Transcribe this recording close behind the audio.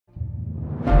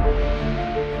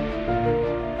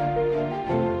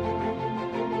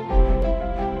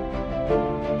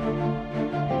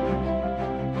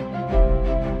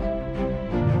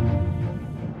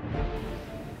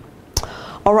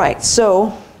All right,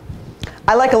 so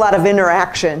I like a lot of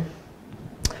interaction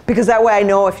because that way I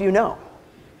know if you know.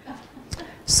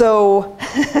 So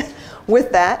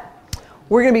with that,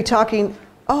 we're going to be talking,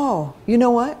 oh, you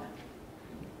know what?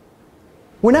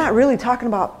 We're not really talking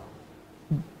about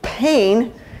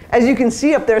pain. As you can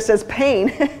see up there, it says pain.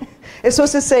 It's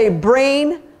supposed to say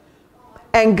brain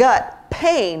and gut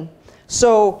pain.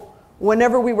 So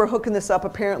whenever we were hooking this up,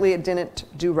 apparently it didn't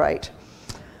do right.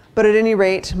 But at any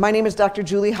rate, my name is Dr.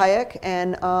 Julie Hayek,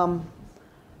 and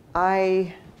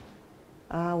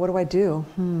what do I do?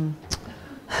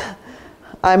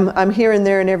 I'm here and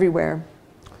there and everywhere.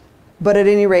 But at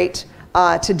any rate,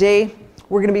 today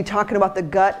we're going to be talking about the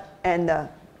gut and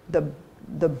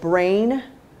the brain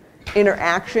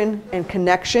interaction and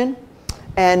connection.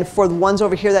 And for the ones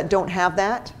over here that don't have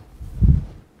that,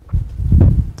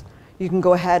 you can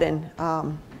go ahead and,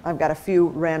 I've got a few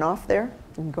ran off there.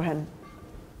 You can go ahead and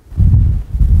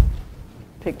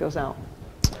take those out.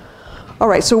 All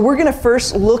right, so we're going to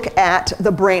first look at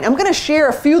the brain. I'm going to share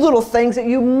a few little things that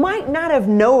you might not have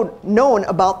known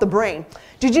about the brain.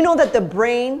 Did you know that the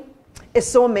brain is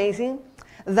so amazing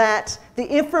that the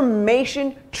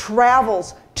information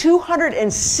travels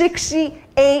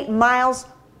 268 miles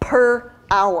per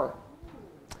hour?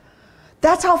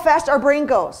 That's how fast our brain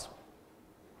goes.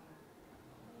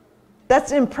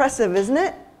 That's impressive, isn't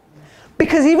it?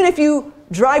 Because even if you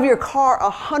drive your car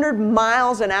 100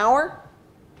 miles an hour,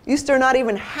 you're still not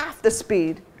even half the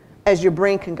speed as your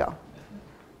brain can go,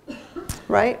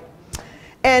 right?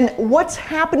 And what's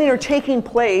happening or taking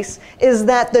place is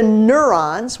that the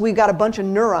neurons, we've got a bunch of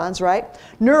neurons, right?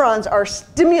 Neurons are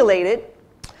stimulated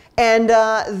and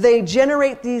they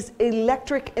generate these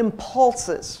electric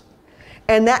impulses.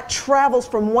 And that travels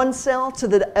from one cell to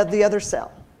the other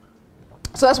cell.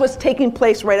 So that's what's taking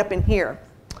place right up in here.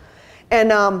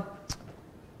 And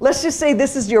let's just say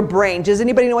this is your brain. Does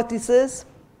anybody know what this is?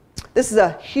 This is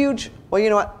a huge, well, you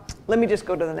know what? Let me just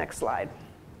go to the next slide.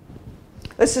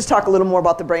 Let's just talk a little more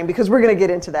about the brain because we're going to get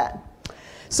into that.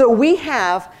 So we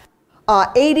have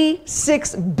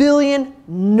 86 billion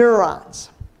neurons.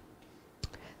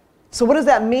 So what does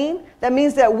that mean? That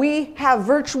means that we have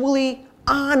virtually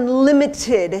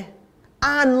unlimited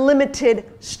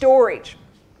storage.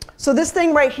 So this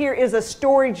thing right here is a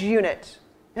storage unit.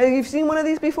 Have you seen one of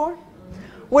these before?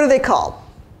 What are they called?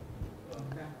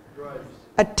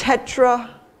 A tetrabyte?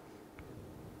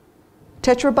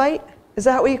 Is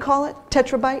that what you call it?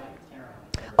 Tetrabyte?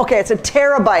 Okay, it's a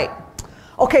terabyte.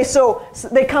 Okay, so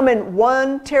they come in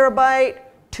 1 terabyte,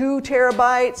 2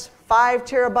 terabytes, 5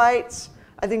 terabytes.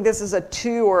 I think this is a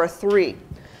 2 or a 3.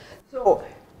 So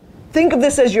think of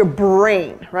this as your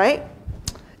brain, right?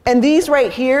 And these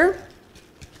right here,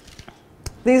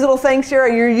 these little things here are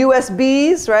your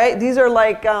USBs, right? These are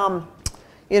like,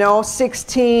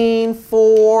 16,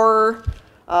 4,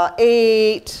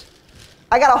 8.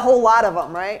 I got a whole lot of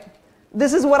them, right?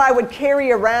 This is what I would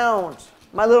carry around,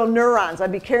 my little neurons.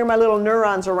 I'd be carrying my little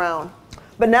neurons around.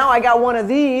 But now I got one of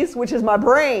these, which is my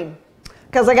brain,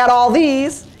 because I got all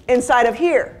these inside of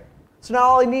here. So now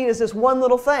all I need is this one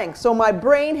little thing. So my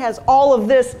brain has all of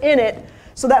this in it.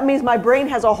 So that means my brain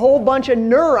has a whole bunch of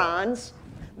neurons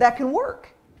that can work.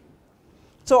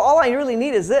 So all I really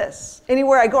need is this.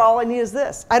 Anywhere I go, all I need is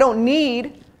this. I don't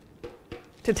need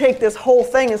to take this whole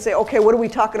thing and say, okay, what are we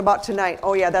talking about tonight?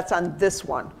 Oh yeah, that's on this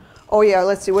one. Oh yeah,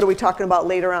 let's see, what are we talking about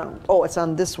later on? Oh, it's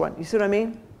on this one. You see what I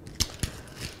mean?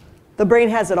 The brain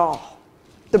has it all.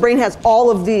 The brain has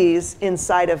all of these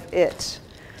inside of it.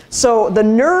 So the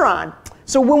neuron,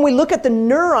 so when we look at the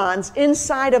neurons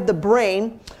inside of the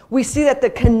brain, we see that the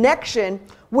connection,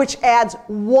 which adds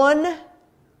 1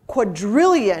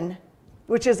 quadrillion,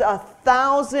 which is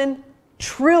 1,000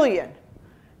 trillion.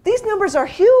 These numbers are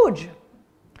huge.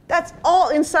 That's all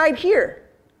inside here,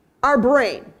 our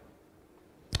brain,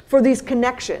 for these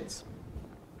connections.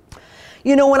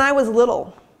 You know, when I was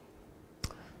little,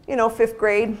 5th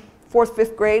grade, 4th,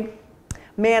 5th grade,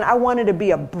 man, I wanted to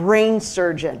be a brain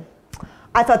surgeon.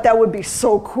 I thought that would be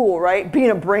so cool, right?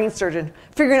 Being a brain surgeon,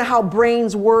 figuring out how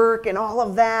brains work and all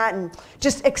of that, and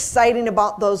just exciting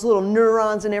about those little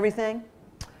neurons and everything.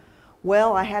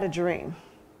 Well, I had a dream.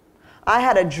 I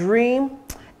had a dream,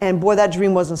 and boy, that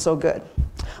dream wasn't so good.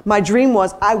 My dream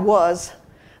was I was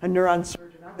a neuron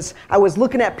surgeon. I was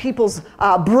looking at people's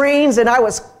brains, and I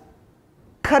was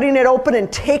cutting it open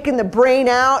and taking the brain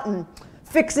out and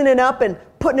fixing it up and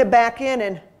putting it back in.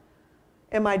 And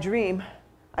in my dream,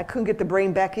 I couldn't get the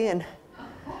brain back in.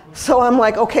 So I'm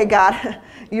like, okay, God,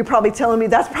 you're probably telling me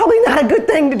that's probably not a good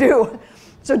thing to do.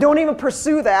 So don't even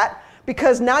pursue that.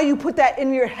 Because now you put that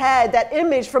in your head, that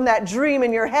image from that dream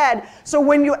in your head. So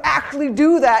when you actually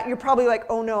do that, you're probably like,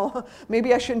 oh no,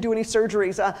 maybe I shouldn't do any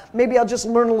surgeries. Maybe I'll just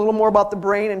learn a little more about the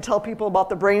brain and tell people about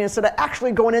the brain instead of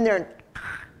actually going in there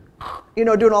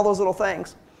and, doing all those little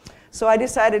things. So I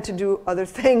decided to do other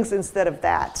things instead of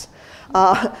that.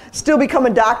 Still become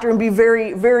a doctor and be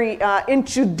very, very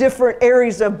into different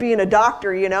areas of being a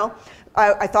doctor,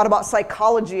 I thought about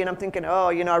psychology, and I'm thinking,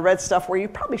 I read stuff where you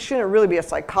probably shouldn't really be a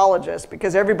psychologist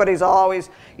because everybody's always,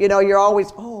 you're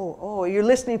always, you're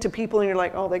listening to people and you're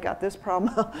like, oh, they got this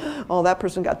problem. Oh, that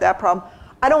person got that problem.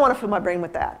 I don't want to fill my brain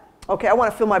with that. Okay, I want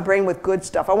to fill my brain with good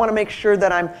stuff. I want to make sure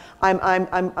that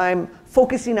I'm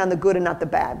focusing on the good and not the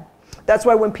bad. That's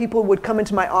why when people would come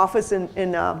into my office in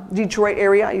Detroit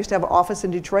area, I used to have an office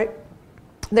in Detroit.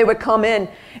 They would come in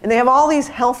and they have all these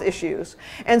health issues.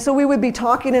 And so we would be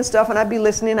talking and stuff and I'd be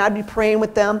listening, I'd be praying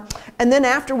with them. And then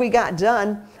after we got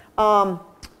done,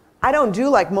 I don't do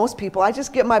like most people. I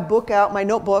just get my book out, my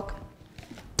notebook,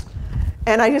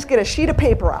 and I just get a sheet of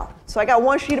paper out. So I got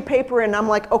one sheet of paper and I'm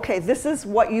like, okay, this is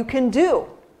what you can do.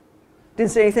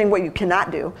 Didn't say anything what you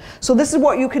cannot do. So this is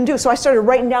what you can do. So I started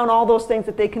writing down all those things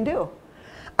that they can do.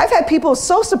 I've had people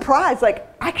so surprised, like,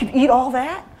 I can eat all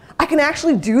that? I can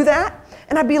actually do that?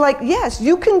 And I'd be like, yes,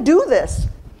 you can do this.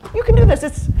 You can do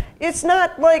this. It's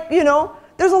not like,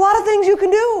 there's a lot of things you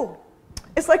can do.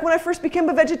 It's like when I first became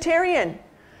a vegetarian,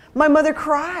 my mother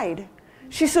cried.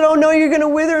 She said, oh no, you're going to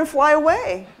wither and fly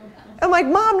away. I'm like,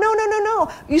 Mom,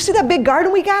 no. You see that big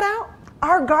garden we got out?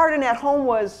 Our garden at home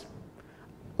was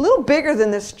a little bigger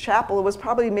than this chapel. It was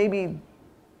probably maybe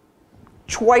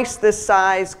twice this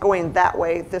size going that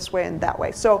way, this way, and that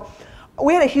way. So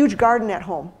we had a huge garden at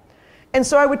home. And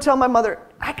so I would tell my mother,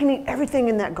 I can eat everything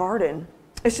in that garden.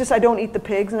 It's just I don't eat the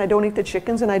pigs, and I don't eat the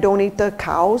chickens, and I don't eat the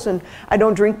cows, and I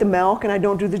don't drink the milk, and I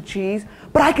don't do the cheese.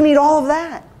 But I can eat all of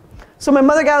that. So my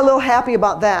mother got a little happy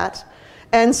about that.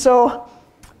 And so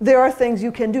there are things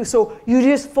you can do. So you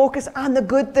just focus on the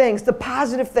good things, the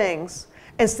positive things,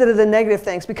 instead of the negative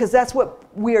things, because that's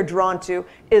what we are drawn to,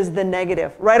 is the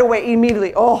negative. Right away,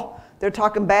 immediately, oh, they're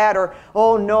talking bad, or,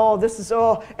 oh no, this is,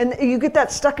 and you get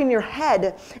that stuck in your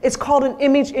head. It's called an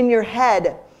image in your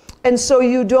head. And so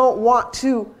you don't want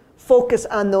to focus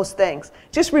on those things.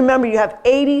 Just remember, you have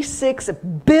 86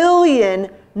 billion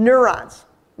neurons,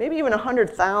 maybe even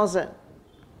 100,000.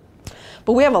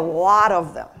 But we have a lot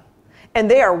of them, and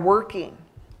they are working.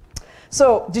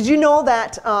 So did you know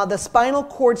that the spinal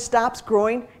cord stops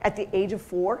growing at the age of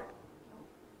 4?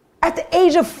 At the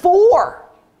age of 4!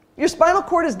 Your spinal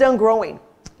cord is done growing.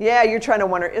 Yeah, you're trying to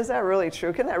wonder, is that really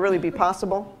true? Can that really be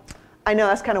possible? I know,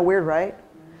 that's kind of weird, right?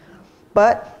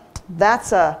 But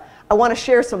I want to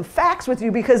share some facts with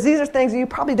you because these are things that you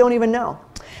probably don't even know.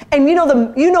 And you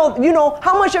know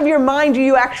how much of your mind do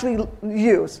you actually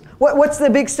use? What's the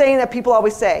big saying that people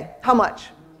always say? How much?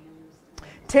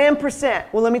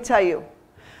 10%. Well, let me tell you,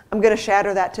 I'm going to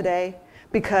shatter that today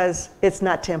because it's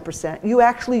not 10%. You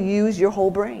actually use your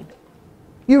whole brain.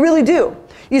 You really do.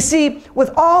 You see,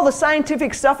 with all the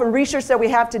scientific stuff and research that we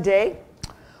have today,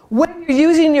 when you're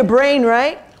using your brain,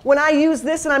 right? When I use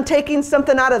this and I'm taking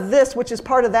something out of this, which is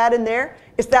part of that in there,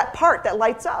 it's that part that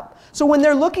lights up. So when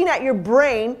they're looking at your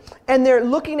brain and they're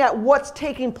looking at what's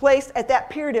taking place at that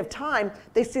period of time,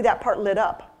 they see that part lit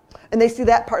up. And they see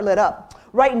that part lit up.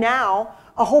 Right now,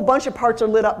 a whole bunch of parts are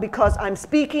lit up because I'm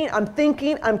speaking, I'm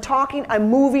thinking, I'm talking, I'm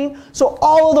moving. So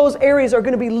all of those areas are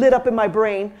going to be lit up in my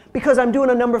brain because I'm doing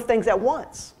a number of things at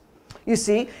once. You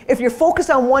see, if you're focused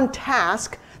on one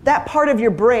task, that part of your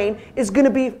brain is going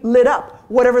to be lit up,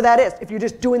 whatever that is, if you're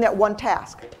just doing that one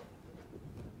task.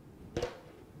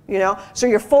 So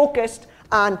you're focused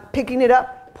on picking it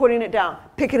up, putting it down,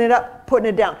 picking it up, putting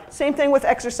it down. Same thing with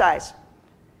exercise.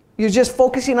 You're just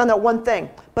focusing on that one thing.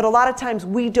 But a lot of times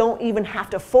we don't even have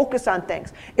to focus on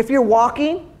things. If you're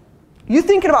walking, you're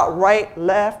thinking about right,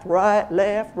 left, right,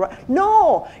 left, right.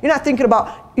 No, you're not thinking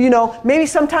about, maybe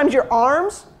sometimes your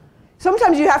arms.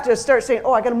 Sometimes you have to start saying,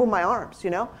 oh, I got to move my arms,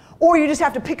 Or you just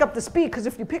have to pick up the speed, because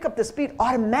if you pick up the speed,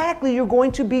 automatically you're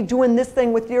going to be doing this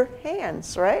thing with your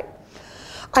hands, right?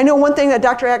 I know one thing that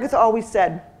Dr. Agatha always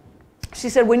said. She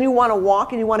said, when you want to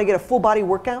walk and you want to get a full body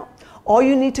workout, all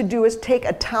you need to do is take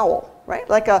a towel, right?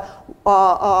 Like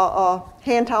a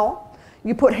hand towel.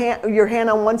 You put your hand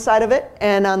on one side of it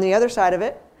and on the other side of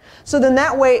it. So then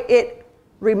that way it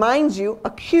reminds you, a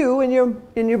cue in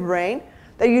your brain,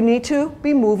 that you need to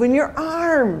be moving your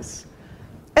arms.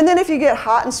 And then if you get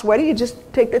hot and sweaty, you just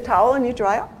take the towel and you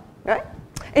dry up, right?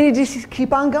 And you just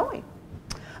keep on going.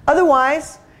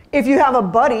 Otherwise, if you have a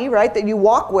buddy, right, that you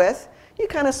walk with, you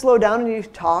kind of slow down and you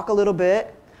talk a little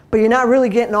bit, but you're not really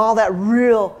getting all that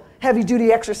real heavy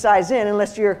duty exercise in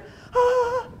unless you're,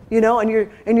 you know, and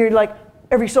you're like,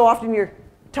 every so often you're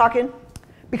talking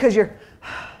because you're,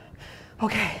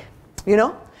 okay, you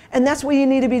know? And that's what you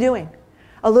need to be doing.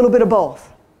 A little bit of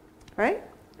both, right?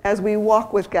 As we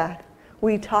walk with God,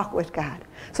 we talk with God.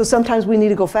 So sometimes we need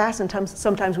to go fast and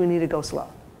sometimes we need to go slow.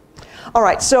 All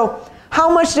right, so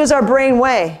how much does our brain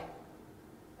weigh?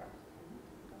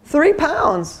 3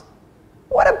 pounds.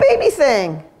 What a baby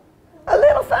thing. A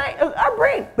little thing, our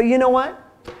brain. But you know what?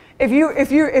 If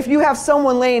you have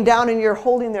someone laying down and you're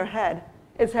holding their head,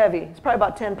 it's heavy. It's probably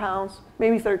about 10 pounds,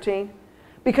 maybe 13.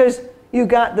 Because you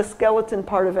got the skeleton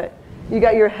part of it. You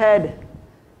got your head,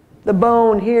 the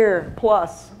bone here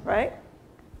plus, right?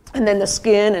 And then the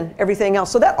skin and everything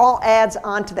else. So that all adds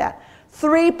on to that.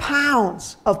 3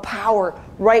 pounds of power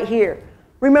right here.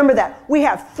 Remember that. We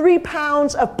have 3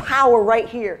 pounds of power right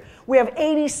here. We have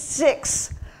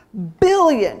 86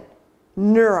 billion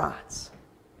neurons.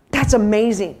 That's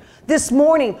amazing. This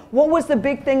morning, what was the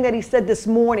big thing that he said this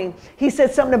morning? He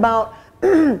said something about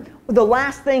the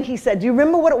last thing he said. Do you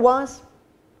remember what it was?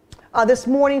 This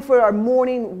morning for our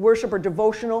morning worship or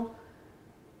devotional.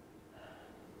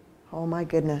 Oh my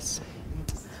goodness.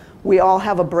 We all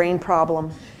have a brain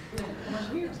problem.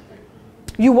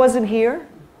 You wasn't here?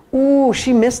 Ooh,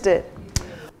 she missed it.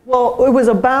 Well, it was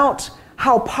about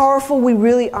how powerful we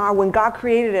really are. When God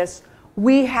created us,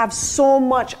 we have so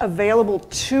much available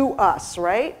to us,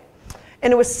 right?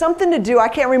 And it was something to do, I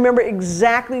can't remember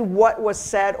exactly what was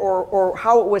said or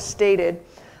how it was stated,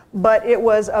 but it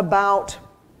was about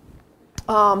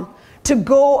to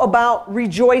go about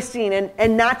rejoicing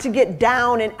and not to get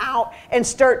down and out and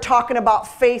start talking about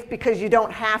faith because you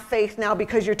don't have faith now,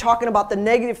 because you're talking about the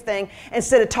negative thing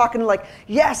instead of talking like,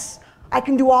 yes, I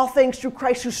can do all things through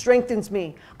Christ who strengthens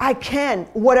me. I can,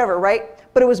 whatever, right?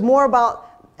 But it was more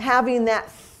about having that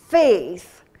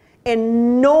faith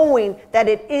and knowing that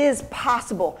it is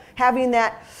possible. Having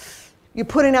that, you're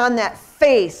putting on that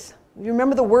faith. You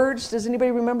remember the words? Does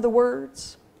anybody remember the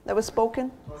words that was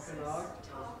spoken?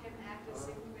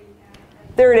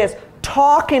 There it is.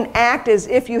 Talk and act as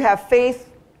if you have faith.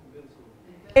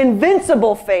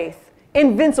 Invincible faith.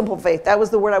 Invincible faith. That was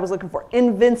the word I was looking for.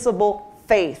 Invincible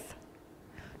faith.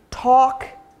 Talk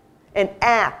and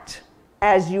act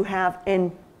as you have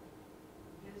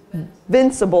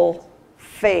invincible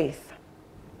faith.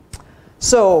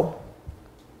 So,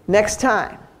 next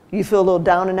time you feel a little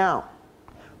down and out,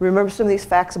 remember some of these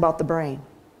facts about the brain.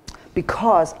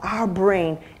 Because our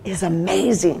brain is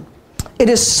amazing. It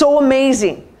is so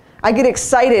amazing. I get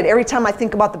excited every time I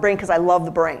think about the brain because I love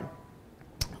the brain.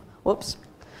 Whoops.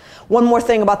 One more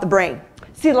thing about the brain.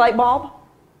 See the light bulb?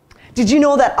 Did you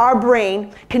know that our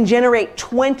brain can generate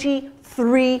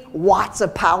 23 watts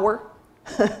of power?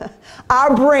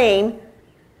 Our brain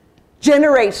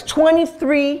generates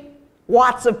 23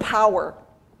 watts of power.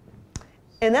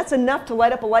 And that's enough to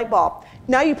light up a light bulb.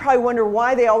 Now you probably wonder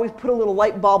why they always put a little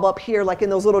light bulb up here, like in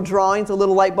those little drawings, a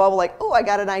little light bulb, like, oh, I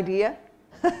got an idea.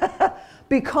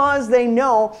 Because they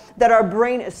know that our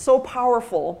brain is so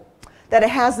powerful that it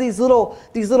has these little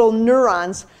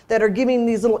neurons that are giving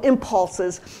these little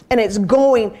impulses, and it's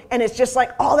going, and it's just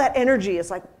like all that energy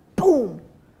is like, boom,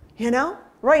 you know?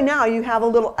 Right now you have a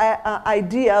little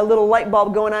idea, a little light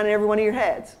bulb going on in every one of your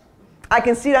heads. I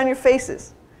can see it on your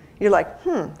faces. You're like,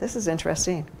 this is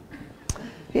interesting.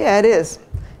 Yeah, it is.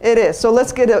 It is. So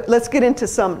let's get into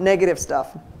some negative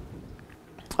stuff.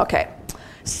 Okay.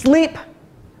 Sleep.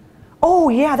 Oh,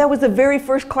 yeah, that was the very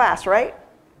first class, right?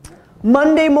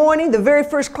 Monday morning, the very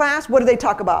first class, what did they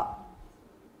talk about?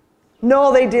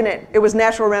 No, they didn't. It was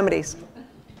natural remedies.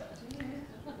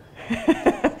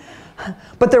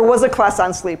 But there was a class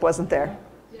on sleep, wasn't there?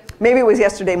 Maybe it was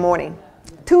yesterday morning.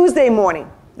 Tuesday morning.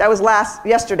 That was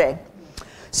yesterday.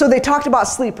 So they talked about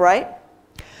sleep, right?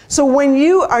 So when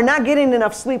you are not getting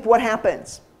enough sleep, what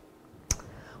happens?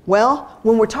 Well,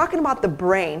 when we're talking about the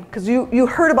brain, because you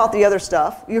heard about the other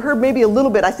stuff, you heard maybe a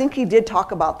little bit, I think he did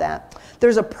talk about that.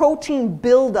 There's a protein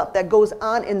buildup that goes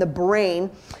on in the brain,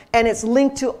 and it's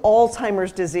linked to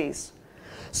Alzheimer's disease.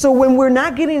 So when we're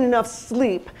not getting enough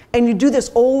sleep, and you do this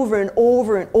over and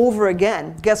over and over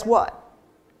again, guess what?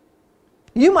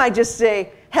 You might just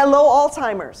say, hello,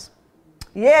 Alzheimer's.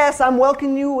 Yes, I'm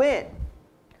welcoming you in.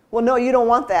 Well, no, you don't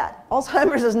want that.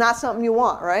 Alzheimer's is not something you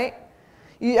want, right?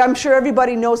 I'm sure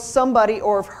everybody knows somebody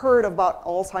or have heard about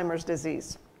Alzheimer's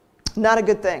disease. Not a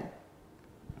good thing.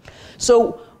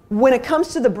 So when it comes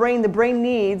to the brain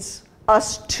needs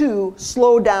us to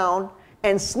slow down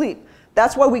and sleep.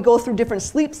 That's why we go through different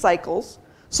sleep cycles.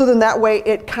 So then that way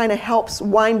it kind of helps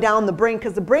wind down the brain,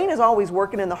 because the brain is always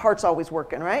working and the heart's always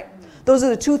working, right? Those are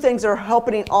the two things that are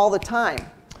helping all the time.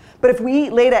 But if we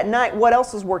eat late at night, what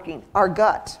else is working? Our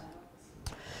gut.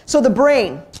 So the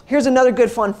brain, here's another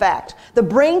good fun fact. The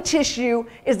brain tissue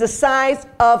is the size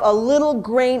of a little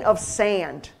grain of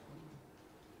sand.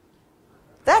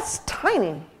 That's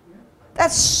tiny.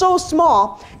 That's so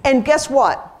small. And guess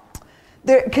what?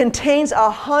 It contains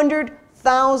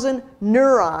 100,000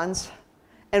 neurons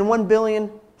and 1 billion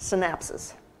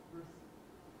synapses.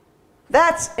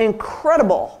 That's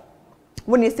incredible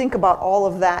when you think about all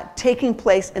of that taking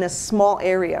place in a small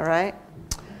area, right?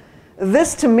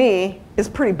 This to me is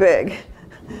pretty big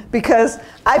because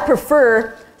I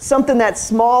prefer something that's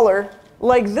smaller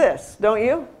like this, don't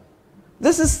you?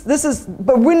 This is,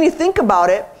 but when you think about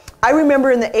it, I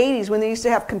remember in the 80s when they used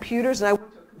to have computers and I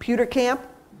went to a computer camp.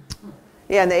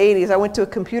 Yeah, in the 80s, I went to a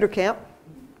computer camp.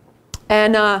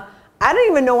 And I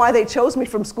didn't even know why they chose me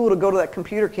from school to go to that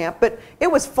computer camp, but it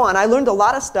was fun. I learned a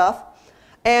lot of stuff.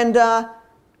 And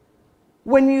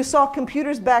when you saw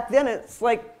computers back then,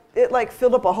 it like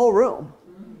filled up a whole room.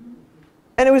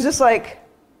 And it was just like,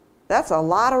 that's a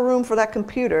lot of room for that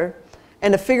computer.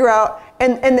 And to figure out,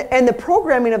 and the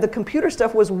programming of the computer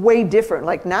stuff was way different.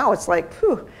 Like now it's like,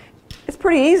 whew, it's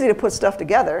pretty easy to put stuff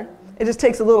together. It just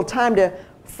takes a little time to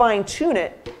fine tune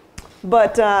it.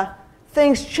 But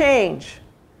things change.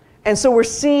 And so we're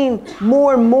seeing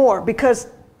more and more because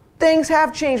things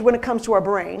have changed when it comes to our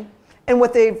brain and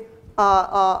what they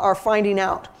are finding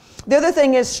out. The other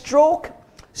thing is stroke.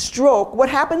 What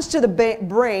happens to the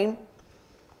brain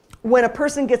when a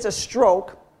person gets a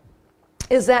stroke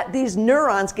is that these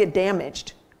neurons get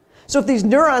damaged. So if these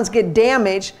neurons get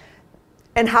damaged,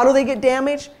 and how do they get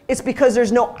damaged? It's because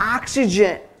there's no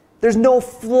oxygen. There's no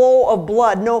flow of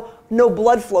blood, no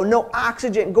blood flow, no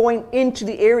oxygen going into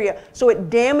the area. So it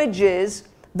damages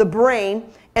the brain,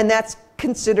 and that's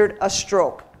considered a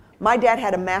stroke. My dad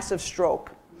had a massive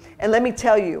stroke. And let me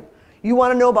tell you, you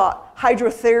want to know about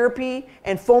hydrotherapy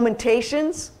and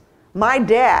fomentations? My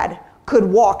dad could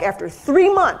walk after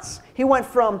 3 months. He went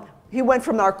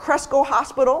from our Cresco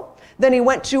Hospital, then he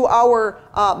went to our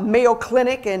Mayo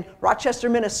Clinic in Rochester,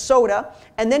 Minnesota,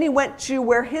 and then he went to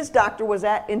where his doctor was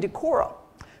at in Decorah.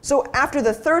 So after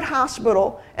the 3rd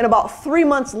hospital, and about 3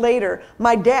 months later,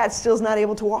 my dad still is not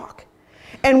able to walk.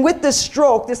 And with this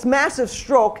stroke, this massive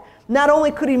stroke, not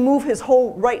only could he move his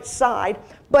whole right side,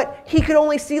 but he could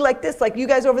only see like this, like you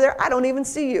guys over there, I don't even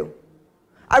see you.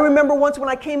 I remember once when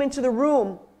I came into the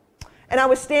room, and I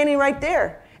was standing right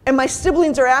there, and my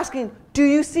siblings are asking, do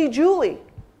you see Julie?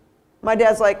 My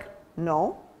dad's like,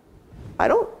 no, I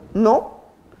don't, no.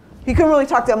 He couldn't really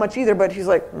talk that much either, but he's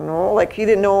like, no, like he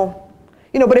didn't know.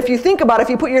 You know, but if you think about it, if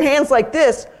you put your hands like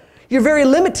this, you're very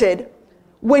limited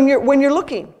when you're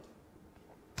looking.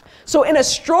 So in a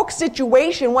stroke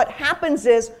situation, what happens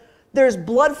is there's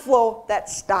blood flow that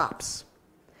stops.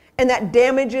 And that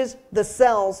damages the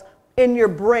cells in your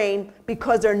brain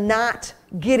because they're not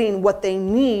getting what they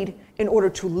need in order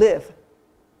to live.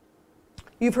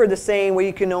 You've heard the saying where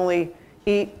you can only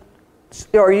eat,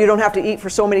 or you don't have to eat for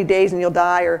so many days and you'll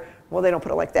die, or, well, they don't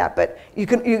put it like that, but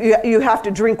you have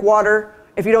to drink water.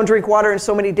 If you don't drink water in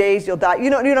so many days, you'll die. You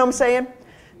know what I'm saying?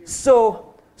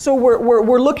 So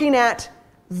we're looking at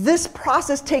this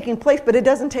process taking place, but it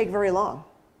doesn't take very long.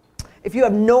 If you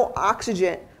have no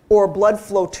oxygen or blood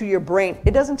flow to your brain,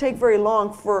 it doesn't take very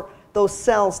long for those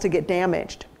cells to get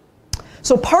damaged.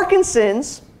 So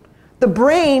Parkinson's, the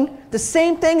brain, the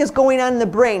same thing is going on in the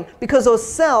brain because those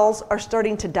cells are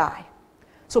starting to die.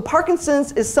 So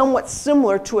Parkinson's is somewhat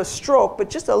similar to a stroke, but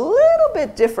just a little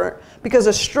bit different because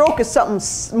a stroke is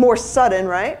something more sudden,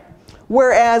 right?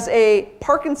 Whereas a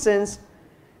Parkinson's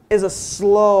is a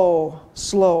slow.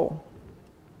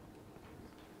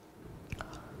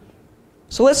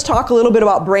 So let's talk a little bit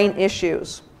about brain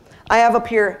issues. I have up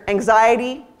here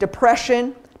anxiety,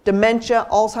 depression, dementia,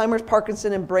 Alzheimer's,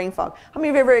 Parkinson, and brain fog. How many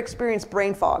of you have ever experienced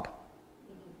brain fog?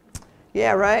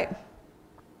 Yeah, right?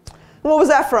 What was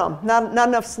that from? Not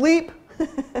enough sleep?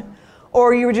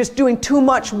 Or you were just doing too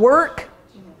much work?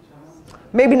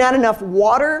 Maybe not enough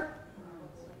water?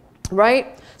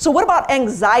 Right? So what about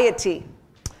anxiety?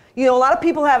 You know, a lot of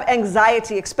people have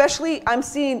anxiety, especially I'm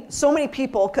seeing so many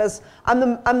people because I'm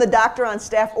the doctor on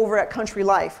staff over at Country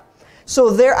Life. So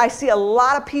there I see a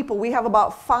lot of people. We have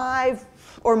about 5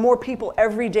 or more people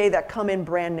every day that come in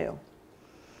brand new.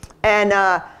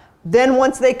 And then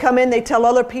once they come in, they tell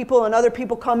other people, and other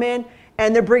people come in,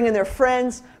 and they're bringing their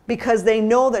friends because they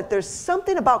know that there's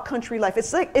something about Country Life.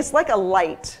 It's like a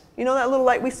light. You know that little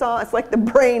light we saw? It's like the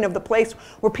brain of the place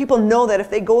where people know that if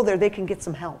they go there, they can get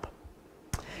some help.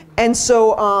 And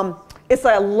so it's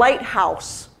a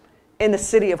lighthouse in the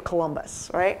city of Columbus,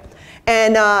 right?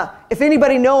 And if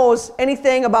anybody knows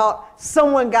anything about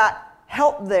someone got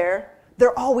help there,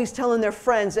 they're always telling their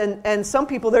friends. And some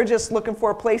people, they're just looking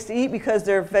for a place to eat because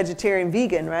they're vegetarian,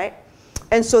 vegan, right?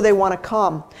 And so they want to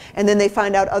come. And then they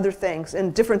find out other things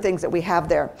and different things that we have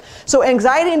there. So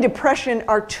anxiety and depression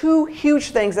are two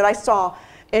huge things that I saw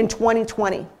in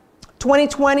 2020.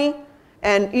 2020,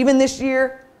 and even this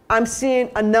year, I'm seeing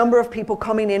a number of people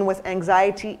coming in with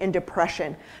anxiety and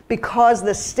depression because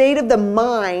the state of the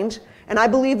mind, and I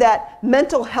believe that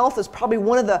mental health is probably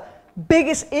one of the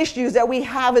biggest issues that we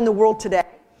have in the world today.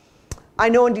 I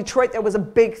know in Detroit that was a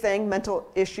big thing, mental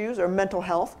issues or mental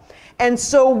health. And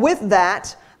so with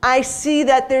that, I see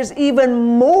that there's even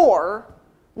more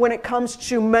when it comes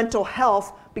to mental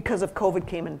health because of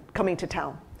COVID coming to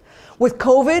town. With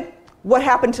COVID, what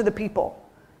happened to the people?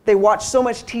 They watched so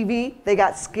much TV, they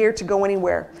got scared to go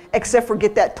anywhere, except for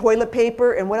get that toilet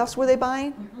paper, and what else were they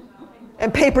buying?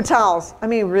 And paper towels. I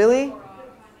mean, really?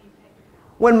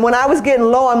 When I was getting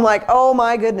low, I'm like, oh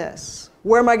my goodness,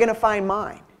 where am I going to find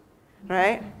mine?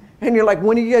 Right? And you're like,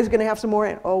 when are you guys going to have some more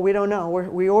in? Oh, we don't know.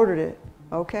 We ordered it.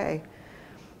 Okay.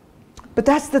 But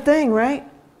that's the thing, right?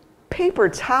 Paper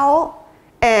towel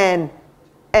and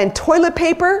toilet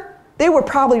paper, they were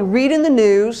probably reading the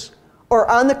news or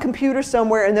on the computer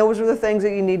somewhere, and those are the things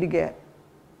that you need to get.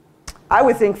 I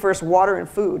would think first water and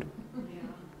food.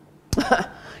 Yeah.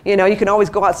 You know, you can always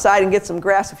go outside and get some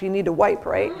grass if you need to wipe,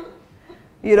 right?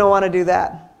 You don't want to do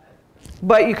that.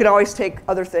 But you can always take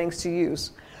other things to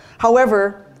use.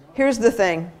 However, here's the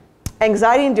thing.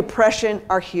 Anxiety and depression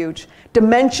are huge.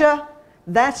 Dementia,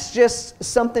 that's just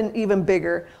something even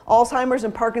bigger. Alzheimer's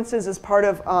and Parkinson's is a part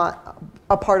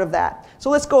of that. So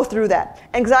let's go through that.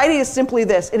 Anxiety is simply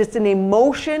this. It is an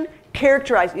emotion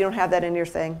characterized. You don't have that in your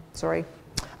thing. Sorry.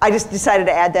 I just decided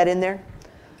to add that in there.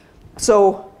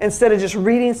 So instead of just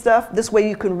reading stuff, this way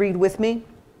you can read with me.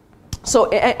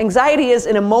 So anxiety is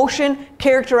an emotion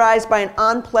characterized by an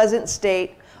unpleasant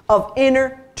state of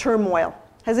inner turmoil.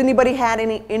 Has anybody had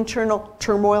any internal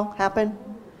turmoil happen?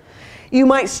 You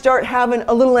might start having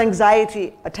a little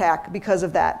anxiety attack because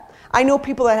of that. I know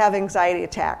people that have anxiety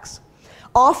attacks.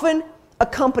 Often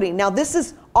accompanied, now this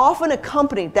is often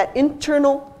accompanied, that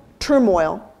internal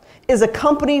turmoil is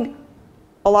accompanied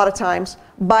a lot of times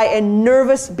by a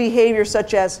nervous behavior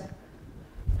such as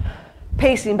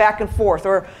pacing back and forth,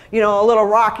 or a little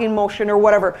rocking motion or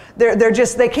whatever.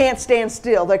 They can't stand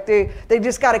still. Like they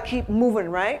just got to keep moving,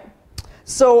 right?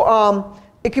 So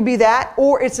it could be that,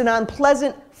 or it's an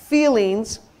unpleasant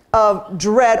feelings of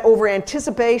dread over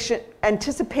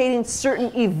anticipating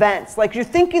certain events. Like you're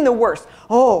thinking the worst.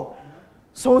 Oh,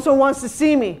 so-and-so wants to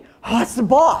see me. Oh, it's the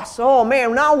boss. Oh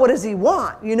man, now what does he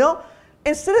want?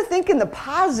 Instead of thinking the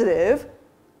positive,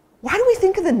 why do we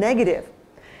think of the negative?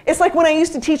 It's like when I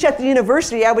used to teach at the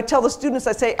university, I would tell the students,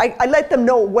 I let them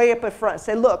know way up at front.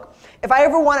 Say, look, if I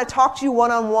ever want to talk to you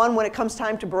one-on-one when it comes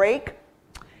time to break,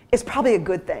 it's probably a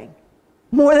good thing.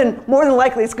 More than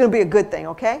likely, it's going to be a good thing,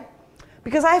 okay?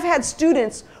 Because I've had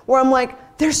students where I'm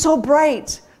like, they're so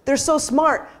bright, they're so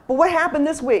smart, but what happened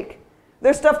this week?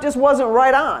 Their stuff just wasn't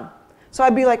right on. So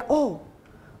I'd be like,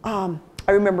 I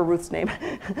remember Ruth's name.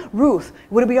 Ruth,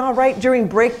 would it be all right during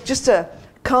break just to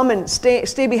come and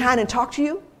stay behind and talk to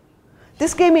you?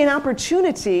 This gave me an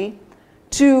opportunity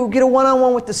to get a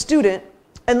one-on-one with the student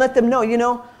and let them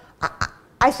know,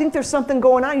 I think there's something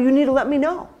going on. You need to let me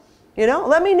know.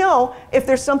 Let me know if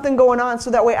there's something going on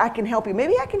so that way I can help you.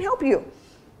 Maybe I can help you.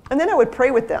 And then I would pray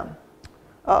with them.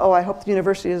 Uh-oh, I hope the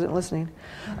university isn't listening.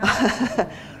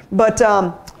 But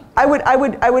I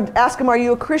would ask them, are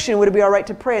you a Christian? Would it be all right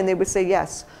to pray? And they would say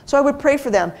yes. So I would pray for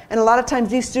them. And a lot of times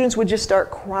these students would just start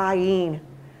crying.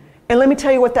 And let me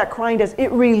tell you what that crying does.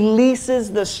 It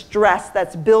releases the stress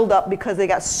that's built up because they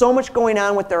got so much going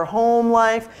on with their home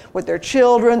life, with their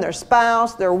children, their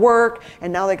spouse, their work,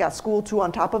 and now they got school too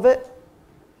on top of it.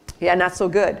 Yeah, not so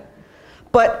good.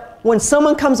 But when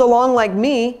someone comes along like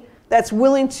me that's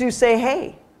willing to say,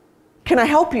 hey, can I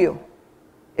help you?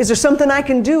 Is there something I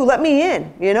can do? Let me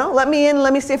in, Let me in and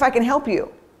let me see if I can help you.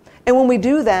 And when we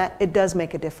do that, it does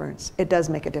make a difference. It does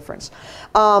make a difference.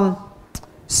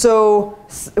 So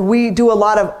we do a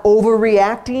lot of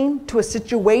overreacting to a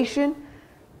situation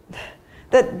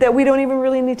that we don't even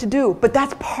really need to do. But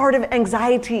that's part of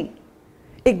anxiety.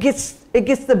 It gets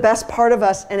the best part of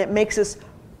us and it makes us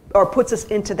or puts us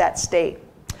into that state.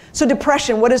 So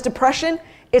depression, what is depression?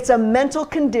 It's a mental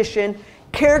condition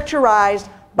characterized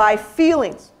by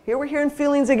feelings. Here we're hearing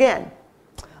feelings again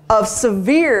of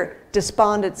severe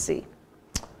despondency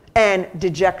and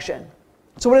dejection.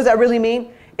 So what does that really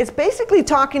mean? It's basically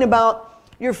talking about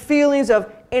your feelings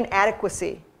of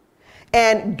inadequacy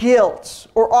and guilt,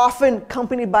 or often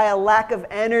accompanied by a lack of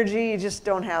energy. You just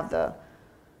don't have the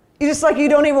You just like, you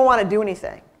don't even want to do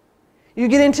anything. You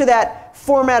get into that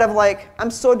format of like, I'm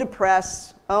so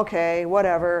depressed. Okay,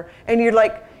 whatever. And you're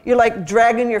like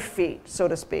dragging your feet, so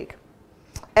to speak.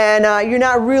 And you're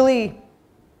not really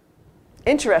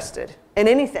interested in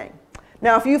anything.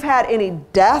 Now, if you've had any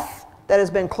death that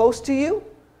has been close to you,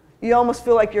 you almost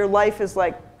feel like your life is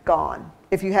like gone.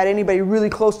 If you had anybody really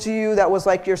close to you that was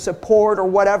like your support or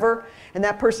whatever, and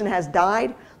that person has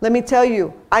died, let me tell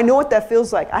you, I know what that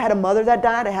feels like. I had a mother that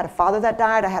died, I had a father that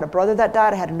died, I had a brother that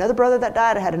died, I had another brother that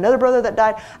died, I had another brother that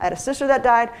died, I had a sister that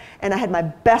died, and I had my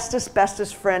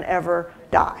bestest friend ever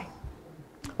die.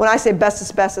 When I say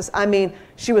bestest, I mean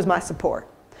she was my support.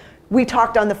 We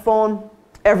talked on the phone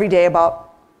every day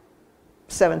about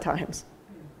 7 times.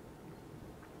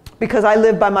 Because I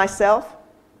lived by myself,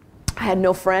 I had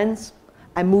no friends,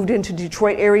 I moved into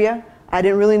Detroit area, I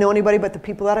didn't really know anybody but the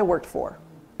people that I worked for,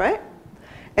 right?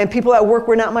 And people at work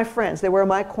were not my friends, they were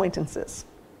my acquaintances,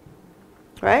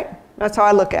 right? That's how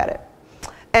I look at it.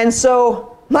 And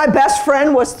so my best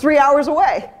friend was 3 hours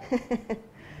away.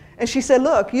 And she said,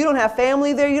 look, you don't have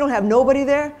family there, you don't have nobody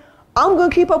there, I'm going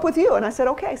to keep up with you. And I said,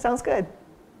 okay, sounds good.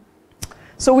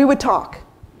 So we would talk.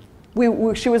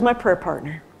 She was my prayer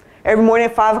partner. Every morning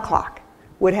at 5 o'clock,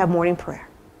 we'd have morning prayer.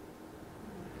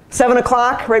 7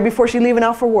 o'clock, right before she's leaving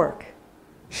out for work,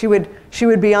 she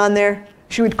would be on there.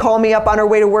 She would call me up on her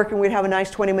way to work, and we'd have a nice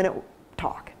 20-minute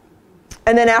talk.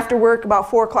 And then after work, about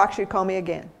 4 o'clock, she'd call me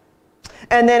again.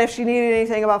 And then if she needed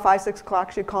anything about 5, 6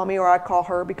 o'clock, she'd call me, or I'd call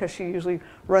her, because she usually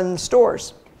runs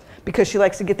stores. Because she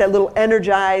likes to get that little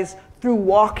energized through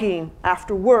walking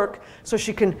after work, so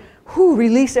she can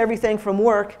release everything from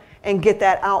work and get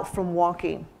that out from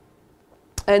walking.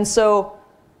 And so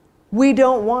we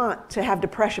don't want to have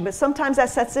depression, but sometimes that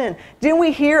sets in. Didn't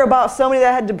we hear about somebody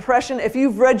that had depression? If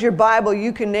you've read your Bible,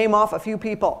 you can name off a few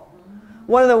people.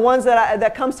 One of the ones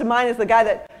that comes to mind is the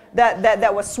guy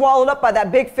that was swallowed up by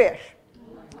that big fish.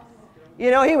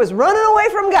 You know, he was running away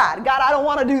from God. God, I don't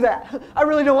want to do that. I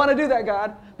really don't want to do that,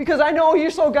 God, because I know you're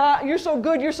so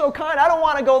good, you're so kind. I don't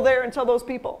want to go there and tell those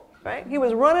people, right? He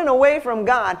was running away from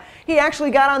God. He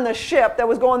actually got on the ship that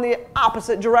was going the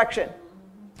opposite direction.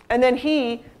 And then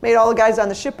he made all the guys on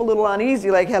the ship a little uneasy,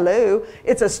 like, hello,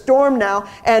 it's a storm now,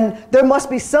 and there must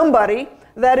be somebody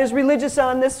that is religious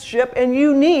on this ship, and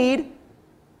you need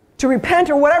to repent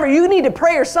or whatever. You need to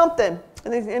pray or something.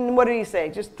 And what did he say?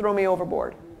 Just throw me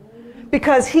overboard.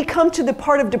 Because he come to the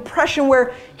part of depression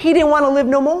where he didn't want to live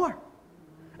no more.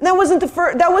 And that wasn't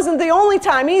the only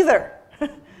time either.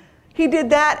 He did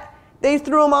that. They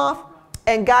threw him off,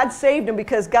 and God saved him,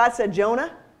 because God said,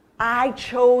 Jonah, I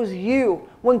chose you.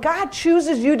 When God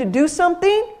chooses you to do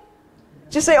something,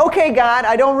 just say, okay, God,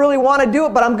 I don't really want to do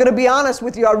it, but I'm going to be honest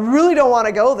with you. I really don't want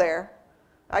to go there.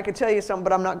 I could tell you something,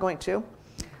 but I'm not going to.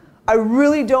 I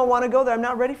really don't want to go there. I'm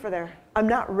not ready for there. I'm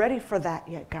not ready for that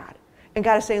yet, God. And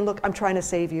God is saying, look, I'm trying to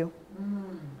save you.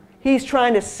 He's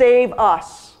trying to save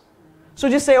us. So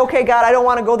just say, okay, God, I don't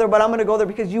want to go there, but I'm going to go there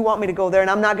because you want me to go there. And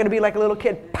I'm not going to be like a little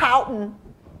kid pouting.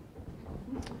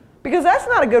 Because that's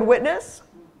not a good witness.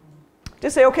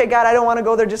 Just say, okay, God, I don't want to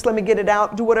go there. Just let me get it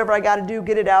out. Do whatever I got to do.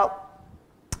 Get it out.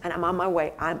 And I'm on my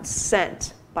way. I'm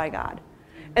sent by God.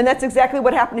 And that's exactly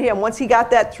what happened to him. Once he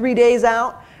got that 3 days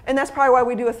out, and that's probably why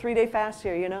we do a 3-day fast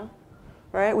here, you know.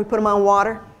 Right? We put him on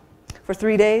water for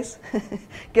 3 days.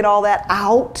 Get all that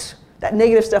out, that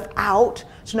negative stuff out.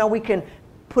 So now we can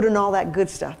put in all that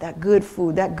good stuff, that good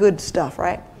food, that good stuff,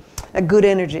 right? That good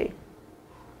energy.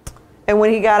 And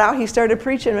when he got out, he started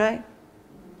preaching, right?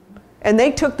 And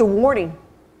they took the warning,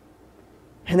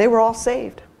 and they were all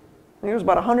saved. There was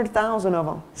about 100,000 of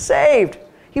them saved.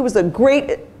 He was the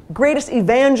greatest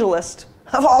evangelist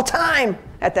of all time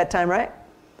at that time, right?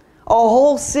 A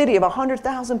whole city of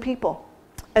 100,000 people.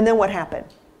 And then what happened?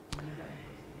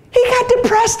 He got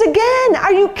depressed again.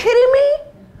 Are you kidding me?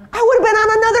 I would have been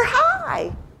on another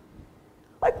high.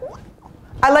 Like, what?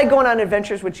 I like going on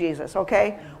adventures with Jesus,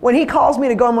 okay? When he calls me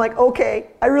to go, I'm like, okay,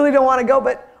 I really don't want to go,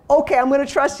 but okay, I'm going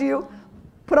to trust you.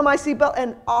 Put on my seatbelt,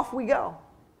 and off we go.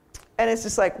 And it's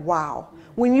just like, wow.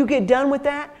 When you get done with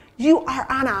that, you are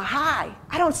on a high.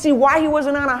 I don't see why he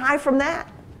wasn't on a high from that.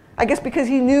 I guess because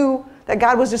he knew that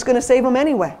God was just going to save him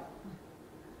anyway.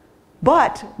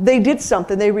 But they did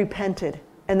something. They repented,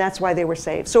 and that's why they were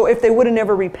saved. So if they would have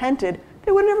never repented,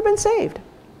 they would have never been saved.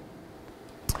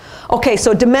 Okay,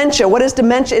 so dementia. What is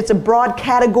dementia? It's a broad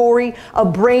category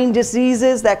of brain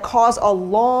diseases that cause a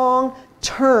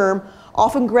long-term,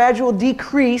 often gradual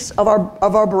decrease of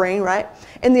our brain, right?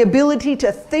 And the ability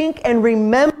to think and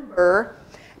remember,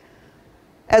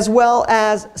 as well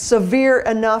as severe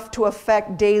enough to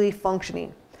affect daily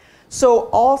functioning. So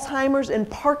Alzheimer's and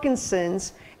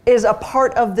Parkinson's is a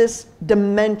part of this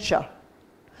dementia.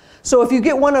 So if you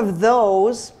get one of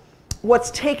those,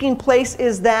 what's taking place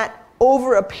is that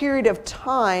over a period of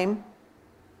time,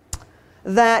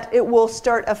 that it will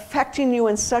start affecting you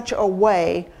in such a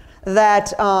way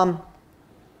that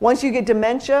once you get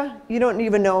dementia, you don't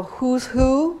even know who's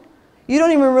who. You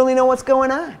don't even really know what's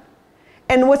going on.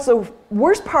 And what's the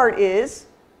worst part is,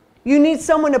 you need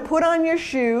someone to put on your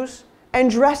shoes and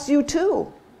dress you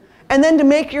too. And then to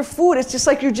make your food, it's just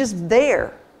like you're just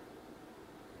there.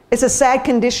 It's a sad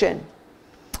condition.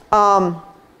 But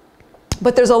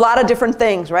there's a lot of different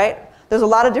things, right? There's a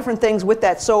lot of different things with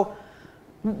that. So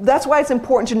that's why it's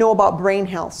important to know about brain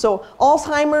health. So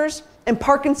Alzheimer's and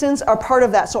Parkinson's are part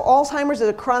of that. So Alzheimer's is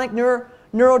a chronic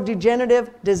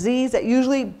neurodegenerative disease that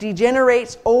usually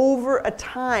degenerates over a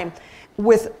time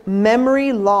with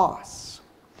memory loss.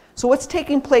 So what's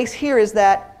taking place here is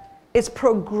that it's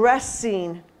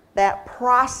progressing that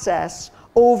process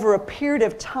over a period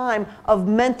of time of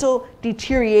mental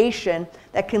deterioration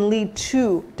that can lead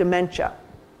to dementia.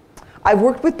 I've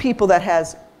worked with people that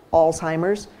has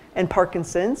Alzheimer's and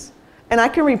Parkinson's, and I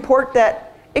can report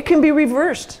that it can be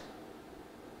reversed.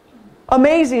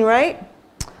 Amazing, right?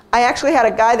 I actually had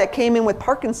a guy that came in with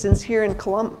Parkinson's here in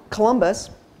Columbus,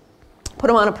 put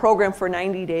him on a program for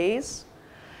 90 days.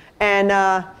 And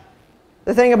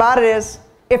the thing about it is,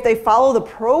 if they follow the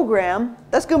program,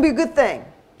 that's going to be a good thing.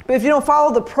 But if you don't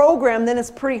follow the program, then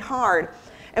it's pretty hard.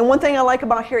 And one thing I like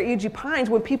about here at UG Pines,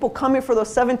 when people come here for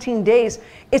those 17 days,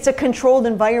 it's a controlled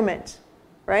environment,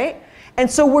 right?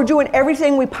 And so we're doing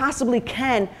everything we possibly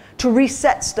can to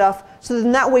reset stuff so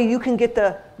then that way you can get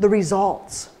the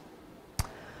results.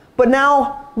 But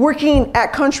now, working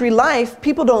at Country Life,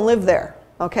 people don't live there,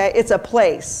 okay? It's a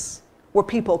place where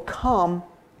people come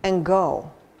and go.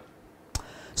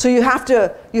 So you have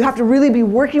to really be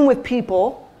working with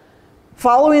people,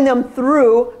 following them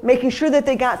through, making sure that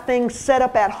they got things set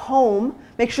up at home,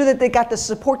 make sure that they got the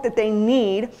support that they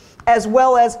need, as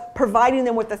well as providing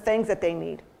them with the things that they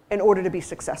need in order to be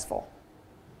successful.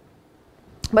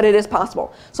 But it is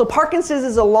possible. So Parkinson's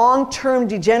is a long-term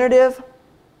degenerative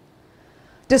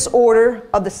disorder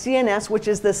of the CNS, which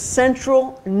is the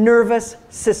central nervous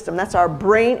system. That's our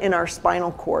brain and our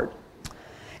spinal cord.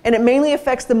 And it mainly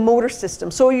affects the motor system.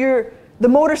 So the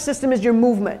motor system is your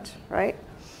movement, right?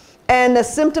 And the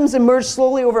symptoms emerge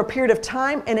slowly over a period of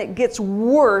time, and it gets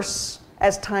worse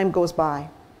as time goes by.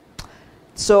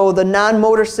 So the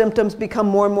non-motor symptoms become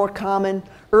more and more common.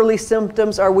 Early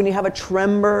symptoms are when you have a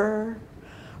tremor,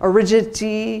 or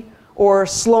rigidity, or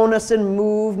slowness in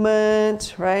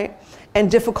movement, right?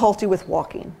 And difficulty with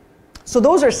walking. So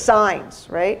those are signs,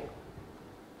 right?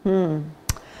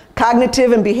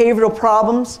 Cognitive and behavioral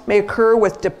problems may occur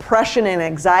with depression and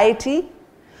anxiety.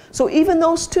 So even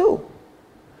those two,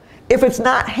 if it's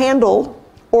not handled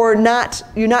or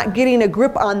you're not getting a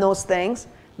grip on those things,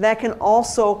 that can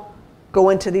also go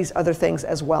into these other things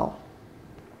as well.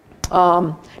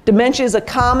 Dementia is a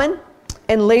common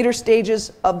and later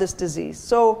stages of this disease.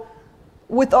 So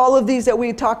with all of these that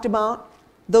we talked about,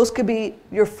 those could be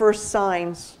your first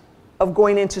signs of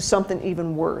going into something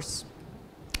even worse.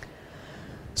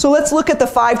 So let's look at the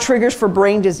 5 triggers for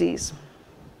brain disease.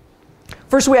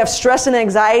 First, we have stress and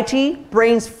anxiety,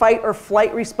 brain's fight or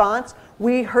flight response.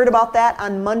 We heard about that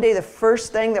on Monday, the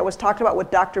first thing that was talked about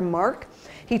with Dr. Mark.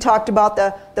 He talked about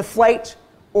the flight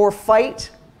or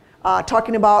fight,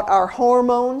 talking about our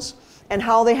hormones and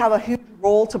how they have a huge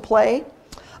role to play.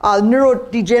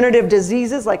 Neurodegenerative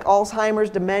diseases like Alzheimer's,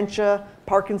 dementia,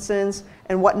 Parkinson's,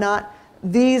 and whatnot.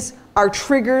 These are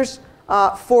triggers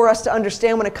for us to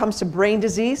understand when it comes to brain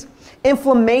disease.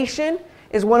 Inflammation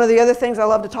is one of the other things I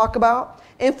love to talk about.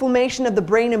 Inflammation of the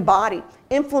brain and body.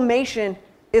 Inflammation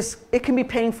it can be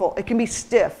painful, it can be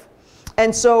stiff.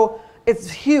 And so it's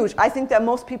huge. I think that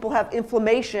most people have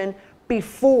inflammation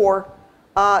before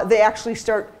they actually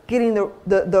start getting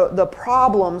the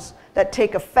problems that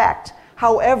take effect.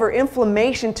 However,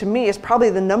 inflammation to me is probably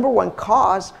the #1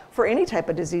 cause for any type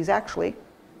of disease actually.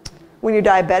 When you're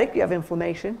diabetic, you have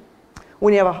inflammation.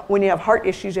 When you have heart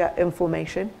issues, you have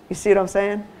inflammation. You see what I'm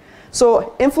saying?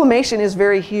 So inflammation is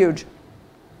very huge.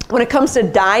 When it comes to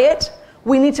diet,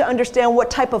 we need to understand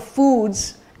what type of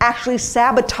foods actually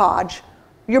sabotage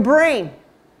your brain.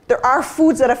 There are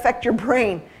foods that affect your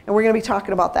brain, and we're going to be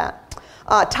talking about that.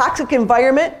 Toxic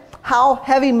environment, how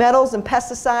heavy metals and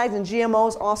pesticides and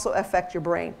GMOs also affect your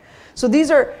brain. So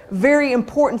these are very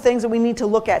important things that we need to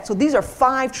look at. So these are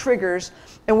 5 triggers,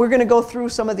 and we're going to go through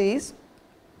some of these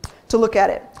to look at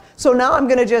it. So now I'm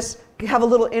going to just have a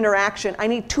little interaction. I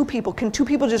need 2 people. Can 2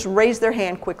 people just raise their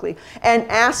hand quickly and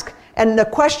ask? And the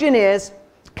question is,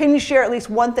 Can you share at least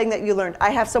one thing that you learned? I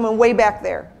have someone way back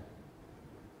there.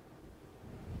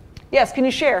 Yes, can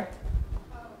you share?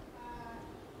 Well,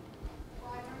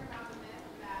 I learned about the myth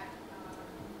that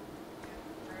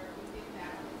where we think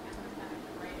that 10% of the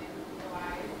brain is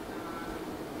utilized.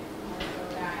 It's more so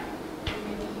that we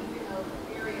may be using those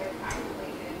areas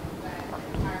isolated, but the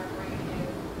entire brain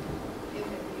is in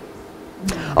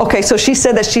use. Okay, so she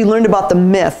said that she learned about the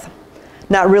myth,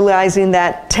 not realizing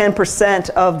that 10%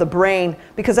 of the brain,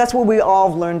 because that's what we all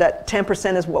have learned, that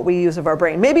 10% is what we use of our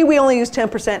brain. Maybe we only use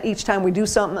 10% each time we do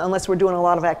something, unless we're doing a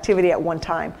lot of activity at one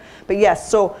time. But yes,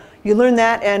 so you learned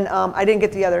that, and I didn't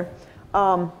get the other.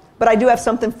 But I do have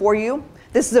something for you.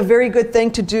 This is a very good thing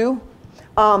to do.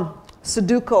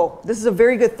 Sudoku, this is a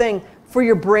very good thing for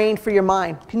your brain, for your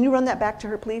mind. Can you run that back to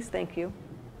her, please? Thank you.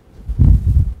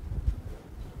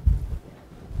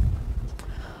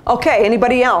 Okay,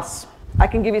 anybody else? I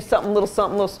can give you something little.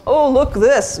 Oh, look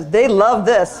this. They love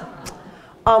this.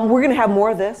 We're going to have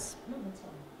more of this.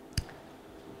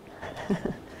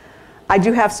 I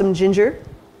do have some ginger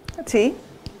tea.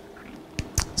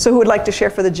 So who would like to share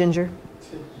for the ginger?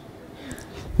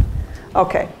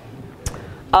 Okay.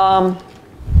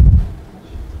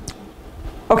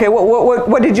 Okay,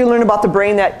 what did you learn about the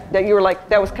brain that you were like,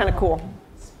 that was kind of cool?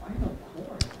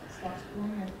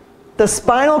 The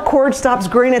spinal cord stops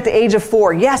growing at the age of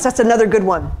 4. Yes, that's another good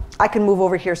one. I can move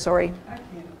over here, sorry. I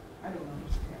don't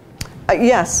understand.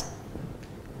 Yes.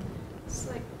 It's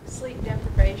like sleep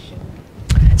deprivation.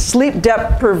 Sleep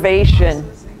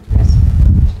deprivation.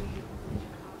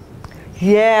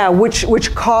 Yeah,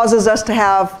 which causes us to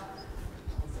have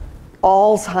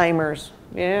Alzheimer's.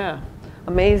 Yeah,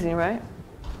 amazing, right?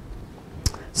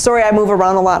 Sorry, I move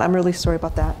around a lot. I'm really sorry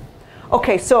about that.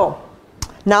 Okay, so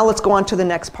now let's go on to the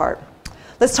next part.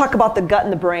 Let's talk about the gut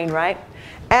and the brain, right?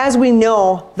 As we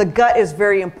know, the gut is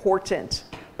very important.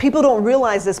 People don't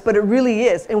realize this, but it really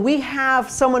is. And we have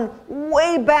someone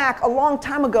way back a long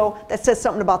time ago that said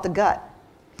something about the gut.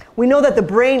 We know that the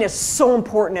brain is so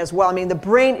important as well. I mean, the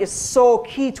brain is so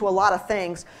key to a lot of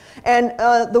things. And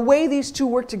the way these two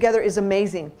work together is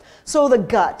amazing. So the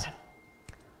gut.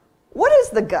 What is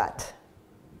the gut?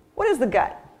 What is the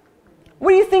gut?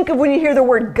 What do you think of when you hear the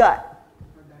word gut?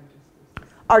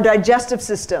 Our digestive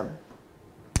system.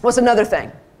 What's another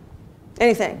thing?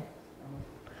 Anything?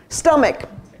 Stomach.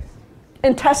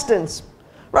 Intestines.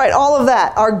 Right, all of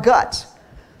that, our gut.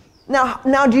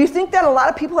 Now, do you think that a lot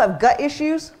of people have gut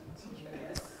issues?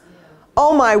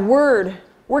 Oh my word.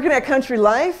 Working at Country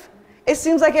Life, it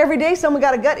seems like every day someone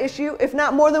got a gut issue, if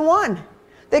not more than one.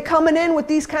 They're coming in with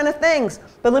these kind of things.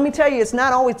 But let me tell you, it's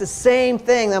not always the same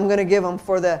thing I'm going to give them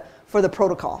for the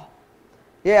protocol.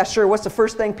 Yeah, sure. What's the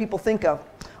first thing people think of?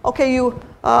 Okay, you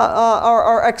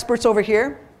are experts over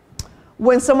here.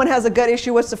 When someone has a gut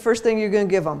issue, what's the first thing you're going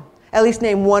to give them? At least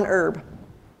name one herb.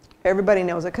 Everybody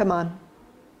knows it. Come on.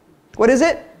 What is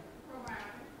it? Probiotic.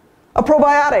 A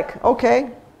probiotic.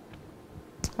 Okay.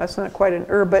 That's not quite an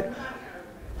herb, but...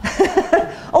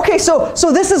 Okay, so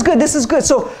this is good. This is good.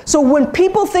 So when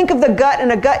people think of the gut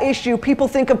and a gut issue, people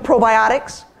think of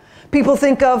probiotics. People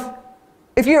think of,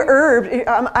 if you're herb,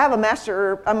 I'm a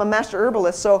master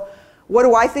herbalist, so what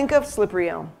do I think of? Slippery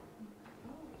elm.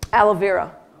 Aloe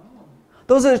vera.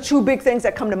 Those are the two big things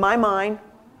that come to my mind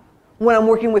when I'm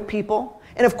working with people.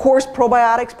 And of course,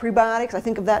 probiotics, prebiotics, I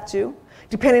think of that too,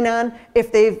 depending on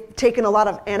if they've taken a lot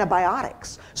of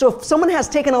antibiotics. So if someone has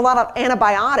taken a lot of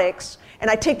antibiotics, and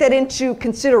I take that into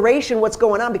consideration what's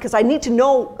going on, because I need to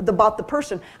know about the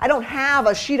person. I don't have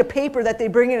a sheet of paper that they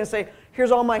bring in and say,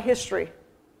 here's all my history.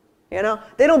 You know,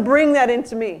 they don't bring that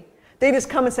into me. They just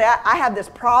come and say, I have this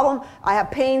problem. I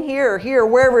have pain here or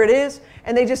wherever it is.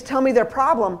 And they just tell me their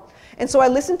problem. And so I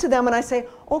listen to them and I say,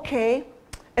 okay.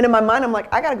 And in my mind, I'm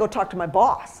like, I got to go talk to my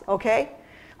boss, okay?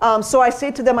 So I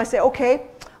say to them, I say, okay,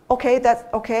 that's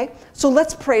okay. So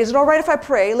let's pray. Is it all right if I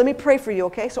pray? Let me pray for you,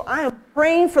 okay? So I am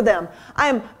praying for them.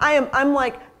 I'm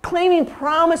like claiming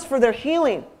promise for their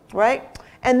healing, right?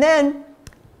 And then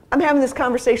I'm having this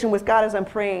conversation with God as I'm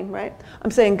praying, right? I'm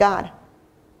saying, God,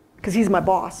 because he's my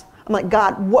boss. I'm like,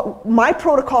 God, what my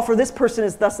protocol for this person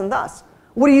is thus and thus.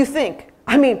 What do you think?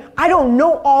 I mean, I don't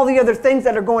know all the other things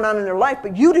that are going on in their life,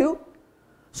 but you do.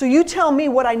 So you tell me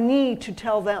what I need to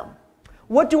tell them.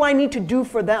 What do I need to do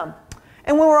for them?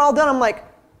 And when we're all done, I'm like,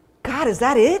 God, is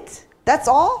that it? That's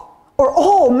all? Or,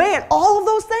 oh man, all of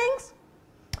those things?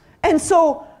 And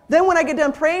so then when I get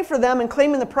done praying for them and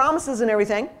claiming the promises and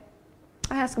everything,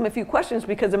 I ask them a few questions,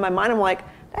 because in my mind I'm like,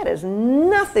 that is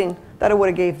nothing that I would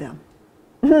have gave them.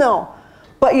 No.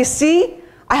 But you see,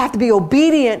 I have to be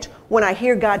obedient when I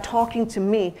hear God talking to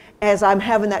me as I'm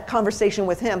having that conversation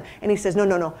with him. And he says,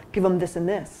 no, give them this and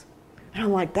this. And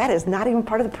I'm like, that is not even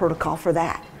part of the protocol for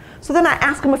that. So then I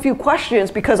ask them a few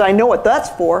questions because I know what that's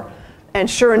for. And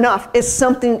sure enough, it's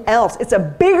something else. It's a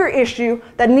bigger issue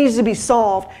that needs to be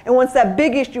solved. And once that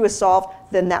big issue is solved,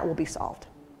 then that will be solved.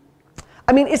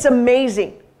 I mean, it's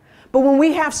amazing. But when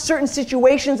we have certain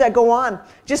situations that go on,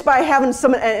 just by having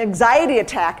an anxiety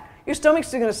attack, your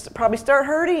stomach's going to probably start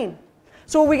hurting.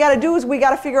 So what we got to do is we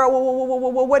got to figure out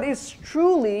what is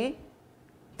truly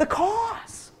the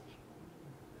cause.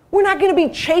 We're not going to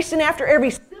be chasing after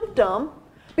every symptom,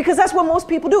 because that's what most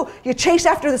people do. You chase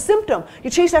after the symptom. You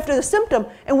chase after the symptom,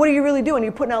 and what are you really doing?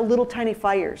 You're putting out little tiny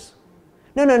fires.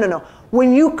 No, no, no, no.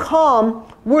 When you come,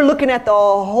 we're looking at the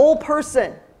whole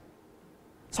person.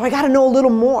 So I got to know a little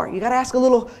more. You got to ask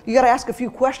a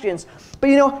few questions. But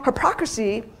you know,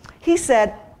 Hippocrates, he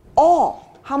said,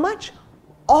 all, how much?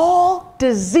 All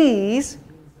disease,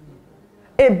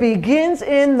 it begins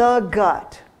in the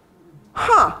gut.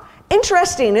 Huh,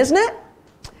 interesting, isn't it?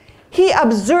 He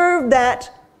observed that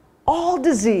all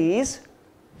disease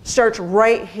starts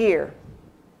right here.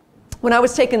 When I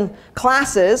was taking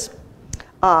classes,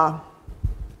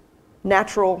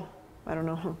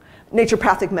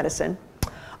 naturopathic medicine,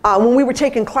 when we were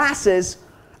taking classes,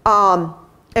 and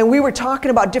we were talking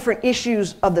about different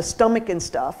issues of the stomach and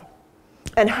stuff,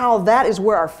 and how that is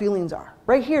where our feelings are.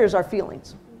 Right here is our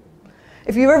feelings.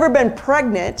 If you've ever been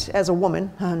pregnant as a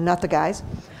woman, not the guys,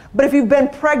 but if you've been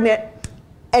pregnant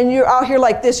and you're out here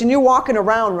like this and you're walking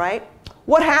around, right?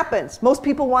 What happens? Most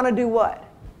people want to do what?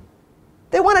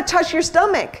 They want to touch your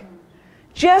stomach.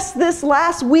 Just this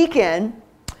last weekend,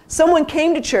 someone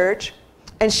came to church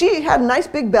and she had a nice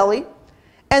big belly.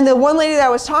 And the one lady that I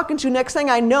was talking to, next thing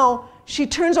I know, she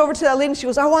turns over to that lady and she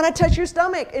goes, I want to touch your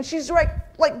stomach. And she's right,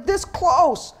 like this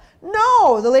close.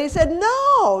 No, the lady said,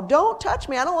 no, don't touch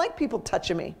me. I don't like people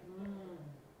touching me,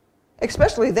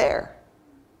 especially there.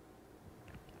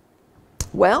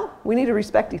 Well, we need to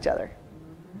respect each other.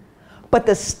 But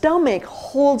the stomach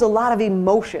holds a lot of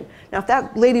emotion. Now, if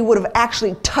that lady would have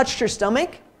actually touched her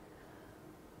stomach,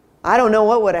 I don't know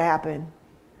what would have happened.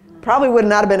 Probably would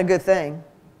not have been a good thing.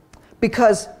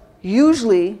 Because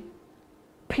usually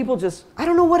people just, I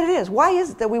don't know what it is. Why is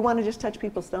it that we want to just touch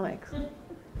people's stomachs?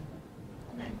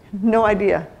 No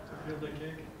idea. Feel the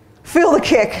kick. Feel the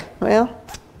kick. Well,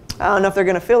 I don't know if they're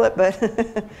going to feel it, but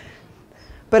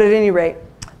but at any rate,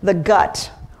 the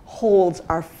gut holds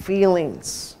our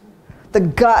feelings. The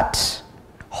gut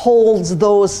holds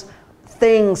those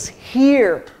things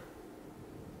here,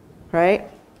 right?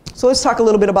 So let's talk a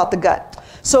little bit about the gut.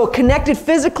 So connected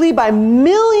physically by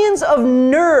millions of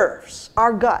nerves,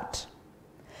 our gut.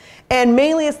 And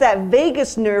mainly it's that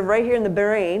vagus nerve right here in the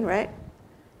brain, right?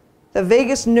 The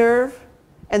vagus nerve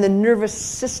and the nervous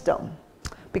system,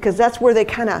 because that's where they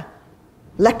kind of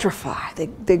electrify.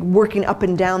 They're working up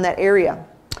and down that area.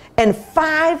 And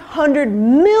 500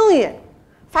 million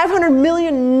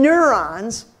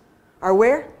neurons are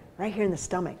where? Right here in the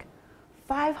stomach.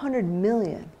 500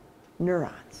 million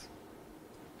neurons.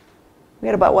 We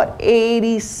got about, what,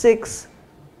 86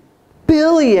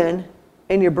 billion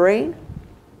in your brain?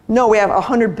 No, we have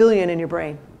 100 billion in your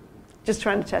brain. Just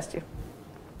trying to test you.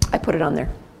 I put it on there.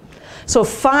 So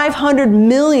 500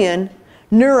 million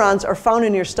neurons are found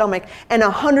in your stomach, and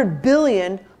 100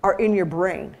 billion are in your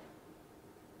brain.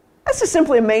 That's just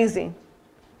simply amazing.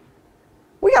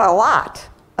 We got a lot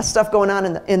of stuff going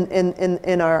on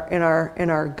in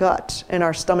our gut, in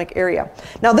our stomach area.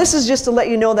 Now, this is just to let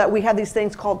you know that we have these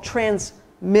things called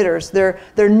transmitters. They're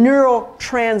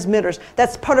neurotransmitters.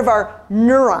 That's part of our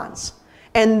neurons,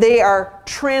 and they are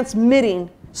transmitting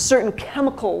certain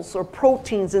chemicals or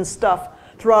proteins and stuff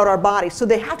throughout our body. So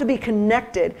they have to be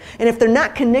connected. And if they're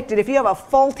not connected, if you have a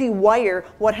faulty wire,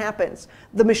 what happens?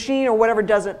 The machine or whatever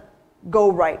doesn't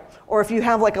go right. Or if you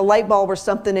have like a light bulb or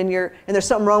something and there's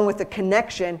something wrong with the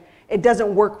connection, it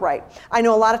doesn't work right. I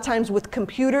know a lot of times with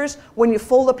computers, when you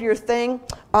fold up your thing,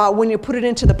 when you put it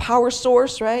into the power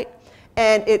source, right?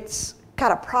 And it's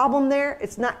got a problem there,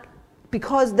 it's not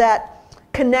because that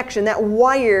connection, that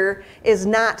wire is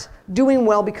not doing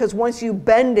well, because once you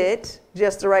bend it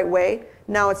just the right way,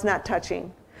 now it's not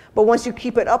touching. But once you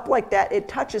keep it up like that, it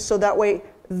touches, so that way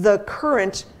the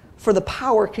current for the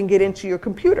power can get into your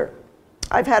computer.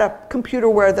 I've had a computer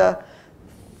where the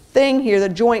thing here, the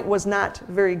joint, was not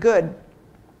very good.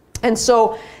 And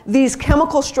so these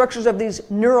chemical structures of these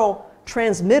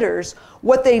neurotransmitters,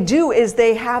 what they do is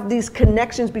they have these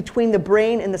connections between the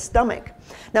brain and the stomach.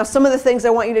 Now, some of the things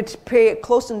I want you to pay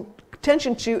close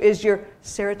attention to is your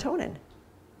serotonin.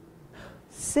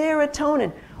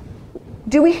 Serotonin.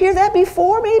 Do we hear that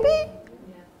before, maybe?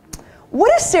 Yeah.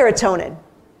 What is serotonin?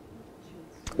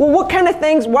 Well, what kind of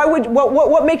things,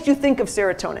 what makes you think of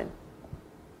serotonin?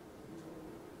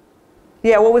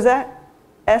 Yeah, what was that?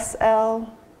 S-L-E,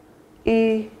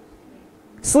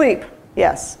 sleep,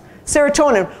 yes.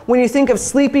 Serotonin, when you think of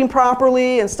sleeping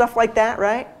properly and stuff like that,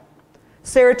 right?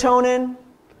 Serotonin,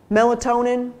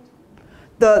 melatonin,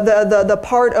 the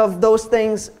part of those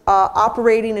things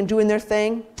operating and doing their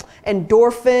thing.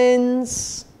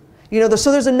 Endorphins, you know,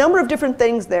 so there's a number of different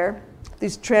things there,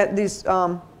 these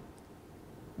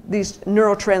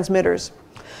neurotransmitters.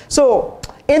 So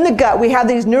in the gut, we have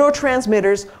these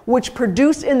neurotransmitters which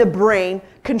produce in the brain,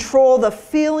 control the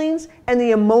feelings and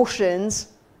the emotions.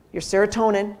 Your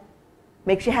serotonin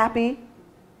makes you happy.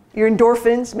 Your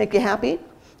endorphins make you happy.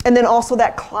 And then also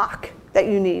that clock that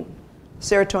you need,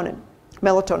 serotonin,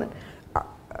 melatonin.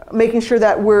 Making sure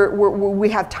that we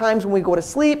have times when we go to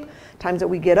sleep, times that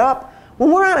we get up. When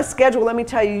we're on a schedule, let me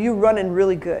tell you, you're running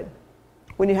really good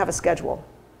when you have a schedule.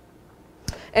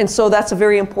 And so that's a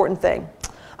very important thing.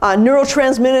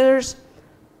 Neurotransmitters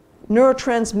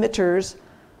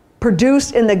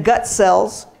produced in the gut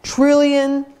cells,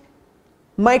 trillion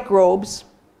microbes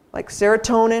like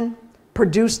serotonin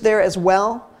produced there as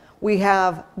well. We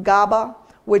have GABA,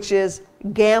 which is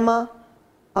gamma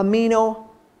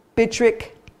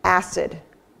aminobutyric acid,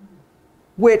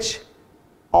 which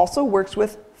also works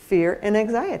with fear and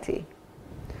anxiety.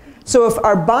 So if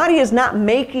our body is not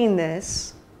making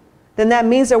this, then that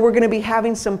means that we're going to be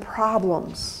having some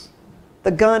problems,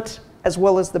 the gut as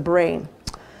well as the brain.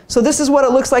 So this is what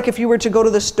it looks like if you were to go to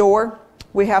the store.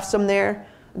 We have some there,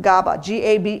 GABA,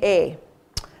 G-A-B-A.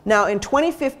 Now in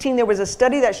 2015, there was a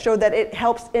study that showed that it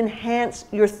helps enhance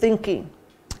your thinking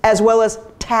as well as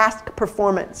task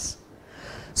performance.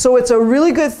 So it's a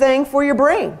really good thing for your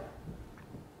brain.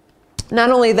 Not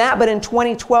only that, but in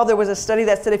 2012, there was a study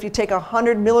that said if you take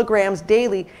 100 milligrams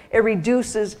daily, it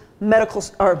reduces mental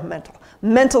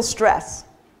stress.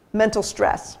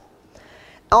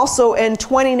 Also in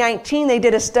 2019, they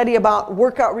did a study about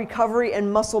workout recovery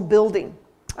and muscle building.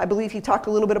 I believe he talked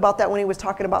a little bit about that when he was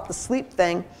talking about the sleep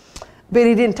thing, but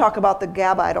he didn't talk about the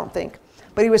GABA, I don't think.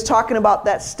 But he was talking about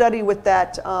that study with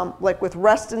that, like with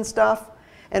rest and stuff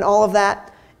and all of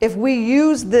that. If we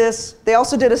use this, they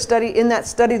also did a study. In that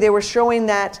study, they were showing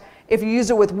that if you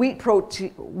use it with whey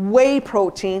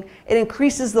protein, it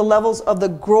increases the levels of the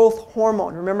growth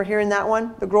hormone. Remember hearing that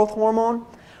one, the growth hormone?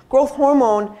 Growth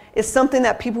hormone is something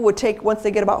that people would take once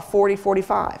they get about 40,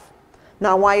 45.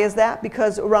 Now, why is that?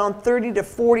 Because around 30 to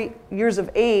 40 years of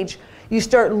age, you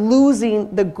start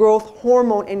losing the growth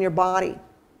hormone in your body.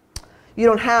 You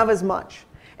don't have as much.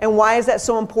 And why is that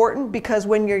so important? Because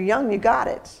when you're young, you got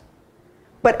it.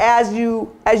 But as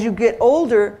you get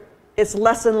older, it's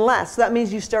less and less. So that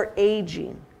means you start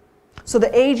aging. So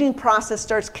the aging process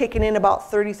starts kicking in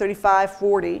about 30, 35,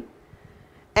 40.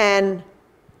 And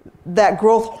that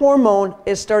growth hormone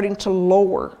is starting to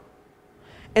lower.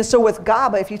 And so with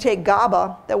GABA, if you take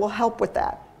GABA, that will help with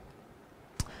that.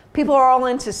 People are all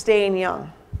into staying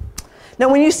young. Now,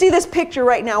 when you see this picture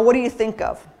right now, what do you think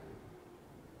of?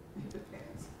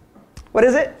 What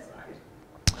is it?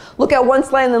 Look at one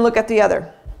slide and then look at the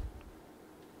other.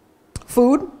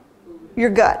 Food, your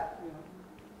gut.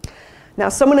 Now,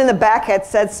 someone in the back had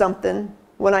said something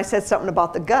when I said something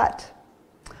about the gut.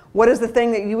 What is the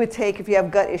thing that you would take if you have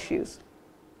gut issues?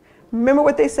 Remember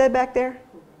what they said back there?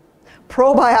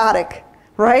 Probiotic,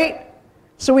 right?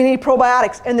 So we need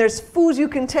probiotics. And there's foods you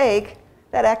can take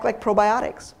that act like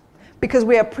probiotics. Because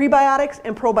we have prebiotics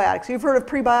and probiotics. You've heard of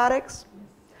prebiotics?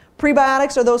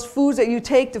 Prebiotics are those foods that you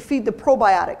take to feed the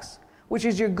probiotics, which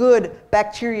is your good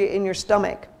bacteria in your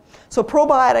stomach. So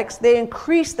probiotics, they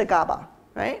increase the GABA,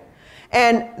 right?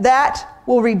 And that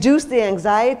will reduce the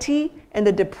anxiety and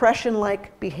the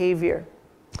depression-like behavior.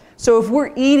 So if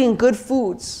we're eating good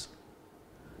foods,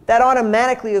 that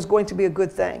automatically is going to be a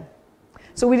good thing.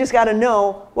 So we just got to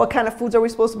know what kind of foods are we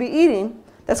supposed to be eating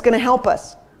that's going to help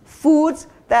us. Foods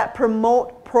that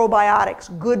promote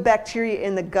probiotics, good bacteria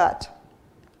in the gut.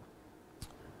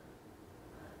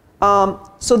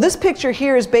 So this picture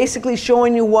here is basically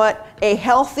showing you what a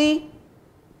healthy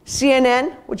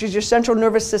CNN, which is your central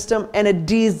nervous system, and a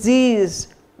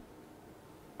diseased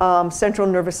central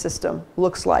nervous system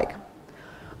looks like.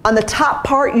 On the top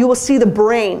part, you will see the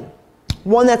brain,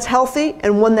 one that's healthy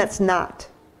and one that's not.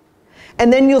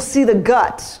 And then you'll see the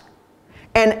gut.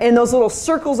 And in those little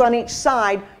circles on each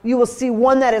side, you will see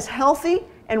one that is healthy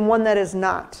and one that is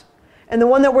not. And the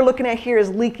one that we're looking at here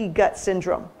is leaky gut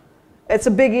syndrome. It's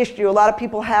a big issue. A lot of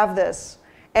people have this.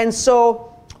 And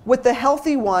so with the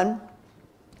healthy one,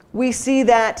 we see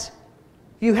that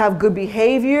you have good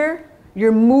behavior,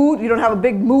 your mood, you don't have a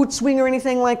big mood swing or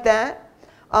anything like that.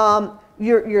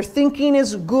 Your thinking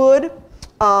is good.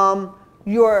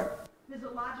 Your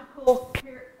physiological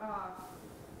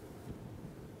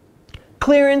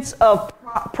clearance of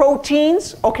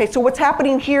proteins. Okay, so what's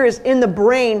happening here is in the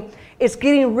brain, it's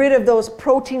getting rid of those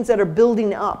proteins that are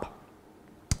building up,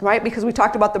 right? Because we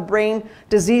talked about the brain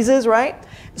diseases, right?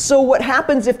 So what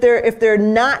happens if they're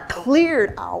not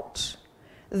cleared out,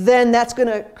 then that's going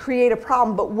to create a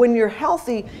problem. But when you're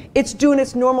healthy, it's doing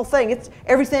its normal thing.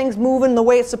 Everything's moving the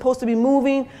way it's supposed to be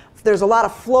moving. There's a lot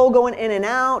of flow going in and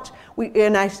out.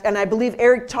 And I believe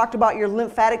Eric talked about your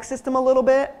lymphatic system a little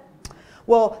bit.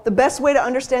 Well, the best way to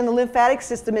understand the lymphatic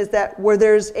system is that where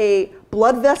there's a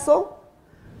blood vessel,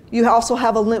 you also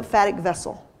have a lymphatic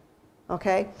vessel.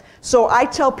 Okay? So I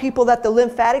tell people that the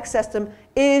lymphatic system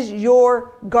is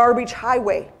your garbage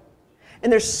highway.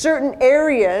 And there's certain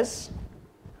areas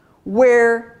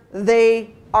where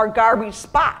they are garbage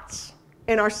spots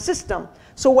in our system.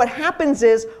 So what happens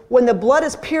is when the blood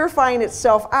is purifying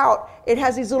itself out, it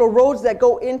has these little roads that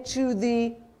go into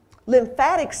the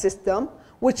lymphatic system,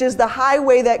 which is the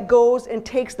highway that goes and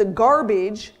takes the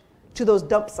garbage to those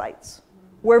dump sites.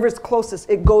 Wherever it's closest,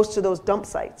 it goes to those dump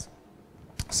sites.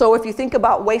 So if you think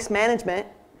about waste management,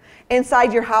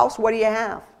 inside your house, what do you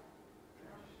have?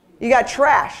 You got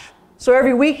trash. So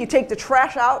every week you take the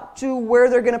trash out to where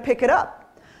they're going to pick it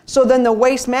up. So then the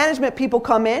waste management people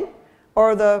come in,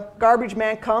 or the garbage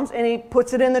man comes and he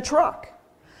puts it in the truck.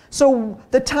 So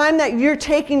the time that you're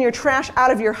taking your trash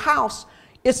out of your house,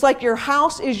 it's like your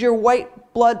house is your white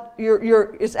blood,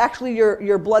 it's actually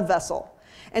your blood vessel.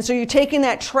 And so you're taking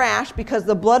that trash because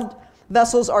the blood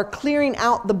vessels are clearing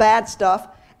out the bad stuff.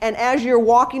 And as you're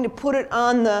walking to put it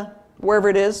on the, wherever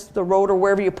it is, the road or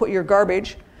wherever you put your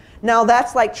garbage, now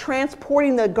that's like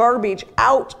transporting the garbage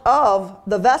out of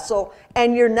the vessel,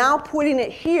 and you're now putting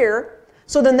it here.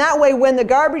 So then that way when the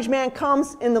garbage man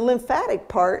comes in the lymphatic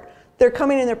part, they're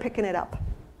coming and they're picking it up.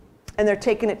 And they're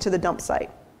taking it to the dump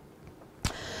site.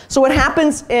 So what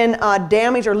happens in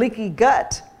damaged or leaky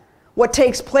gut, what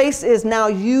takes place is now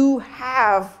you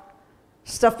have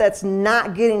stuff that's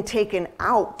not getting taken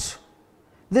out.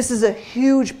 This is a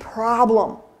huge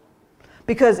problem.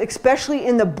 Because especially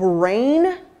in the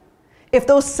brain, if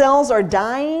those cells are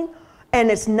dying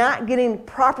and it's not getting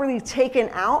properly taken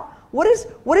out, what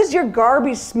does your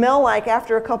garbage smell like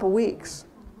after a couple weeks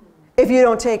if you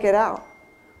don't take it out?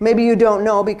 Maybe you don't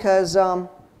know because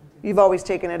you've always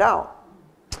taken it out.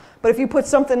 But if you put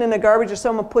something in the garbage or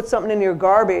someone put something in your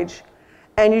garbage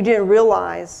and you didn't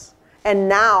realize, and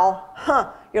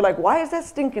now, you're like, why is that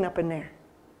stinking up in there?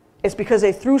 It's because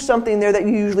they threw something there that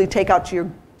you usually take out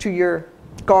to your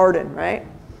garden, right?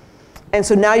 And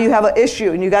so now you have an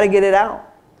issue and you got to get it out.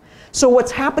 So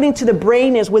what's happening to the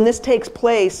brain is when this takes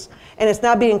place and it's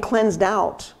not being cleansed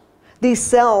out, these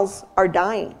cells are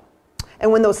dying.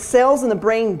 And when those cells in the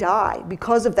brain die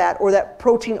because of that, or that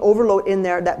protein overload in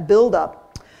there, that buildup,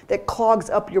 that clogs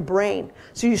up your brain.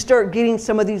 So you start getting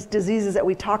some of these diseases that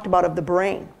we talked about of the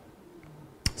brain.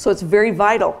 So it's very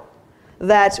vital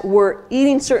that we're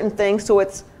eating certain things, so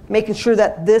it's making sure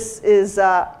that this is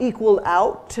equaled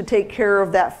out to take care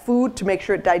of that food, to make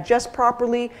sure it digests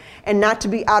properly and not to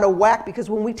be out of whack. Because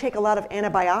when we take a lot of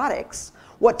antibiotics,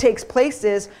 what takes place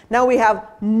is now we have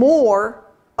more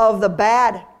of the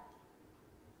bad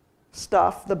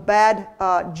stuff, the bad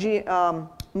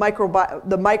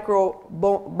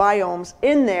microbiomes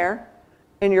in there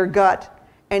in your gut,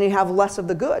 and you have less of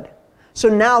the good. So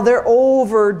now they're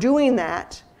overdoing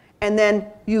that, and then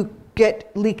you get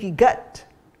leaky gut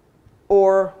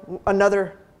or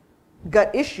another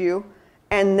gut issue,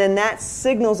 and then that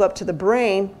signals up to the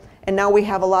brain, and now we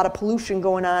have a lot of pollution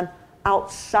going on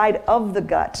outside of the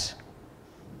gut.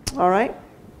 All right?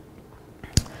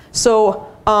 So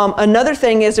another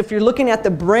thing is, if you're looking at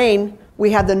the brain,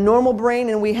 we have the normal brain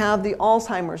and we have the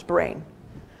Alzheimer's brain.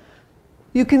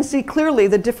 You can see clearly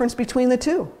the difference between the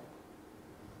two.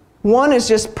 One is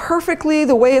just perfectly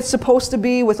the way it's supposed to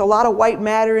be with a lot of white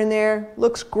matter in there,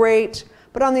 looks great.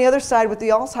 But on the other side with the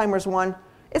Alzheimer's one,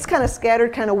 it's kind of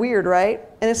scattered, kind of weird, right?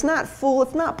 And it's not full,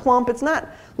 it's not plump, it's not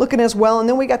looking as well. And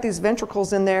then we got these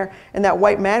ventricles in there in that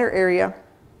white matter area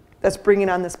that's bringing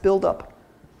on this buildup.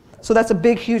 So that's a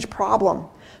big, huge problem.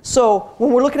 So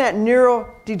when we're looking at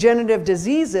neurodegenerative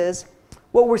diseases,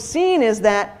 what we're seeing is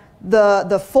that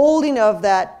the folding of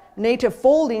that native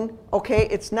folding, okay,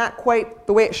 it's not quite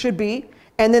the way it should be.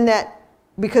 And then that,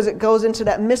 because it goes into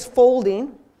that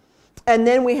misfolding, and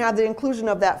then we have the inclusion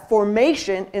of that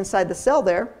formation inside the cell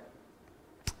there.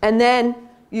 And then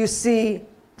you see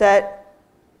that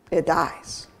it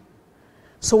dies.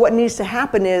 So what needs to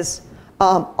happen is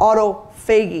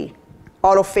autophagy.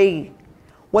 Autophagy.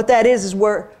 What that is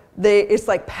where it's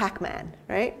like Pac-Man,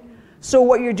 right? So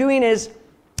what you're doing is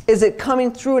it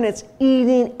coming through and it's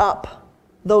eating up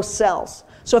those cells.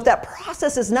 So if that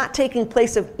process is not taking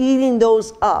place of eating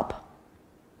those up,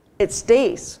 it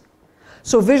stays.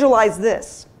 So visualize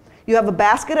this. You have a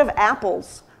basket of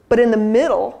apples, but in the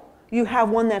middle, you have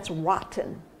one that's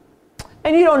rotten.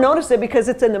 And you don't notice it because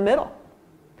it's in the middle.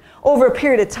 Over a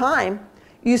period of time,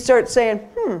 you start saying,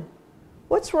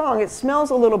 what's wrong? It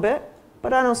smells a little bit,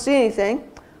 but I don't see anything.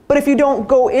 But if you don't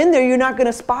go in there, you're not going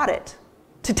to spot it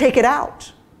to take it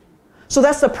out. So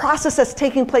that's the process that's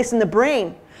taking place in the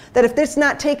brain. That if it's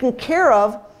not taken care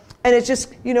of, and it's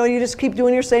just, you just keep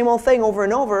doing your same old thing over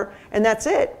and over, and that's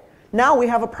it. Now we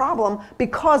have a problem,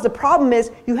 because the problem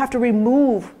is you have to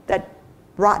remove that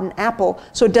rotten apple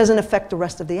so it doesn't affect the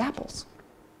rest of the apples.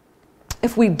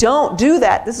 If we don't do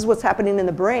that, this is what's happening in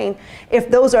the brain. If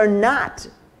those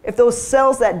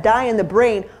cells that die in the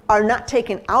brain are not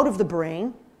taken out of the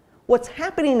brain, what's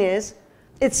happening is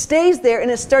it stays there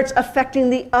and it starts affecting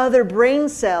the other brain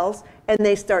cells and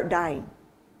they start dying.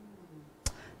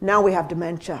 Now we have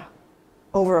dementia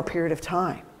over a period of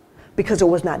time because it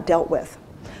was not dealt with.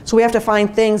 So we have to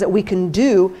find things that we can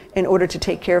do in order to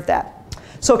take care of that.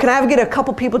 So can I get a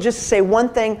couple people just to say one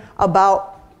thing about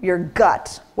your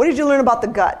gut? What did you learn about the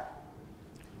gut?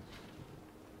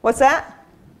 What's that?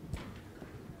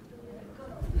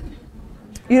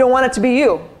 You don't want it to be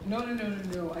you. No.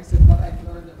 I said what I've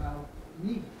learned about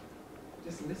me,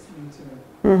 just listening to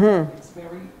it. Mm-hmm.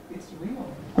 It's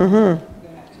real. Mm-hmm.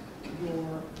 That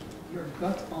your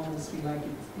gut almost feel like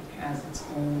it has its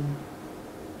own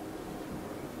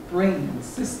brain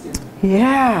system.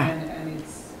 Yeah. And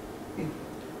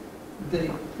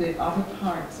the other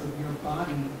parts of your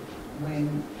body,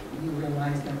 when you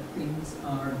realize that things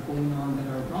are going on that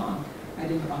are wrong, I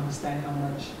didn't understand how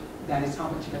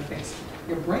much it affects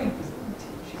your brain.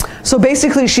 So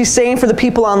basically she's saying for the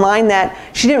people online that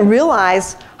she didn't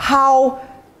realize how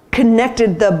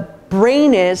connected the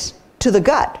brain is to the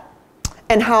gut,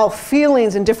 and how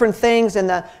feelings and different things and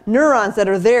the neurons that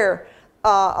are there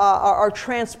are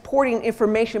transporting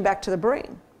information back to the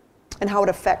brain, and how it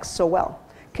affects so well.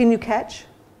 Can you catch?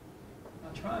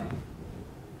 I'll try.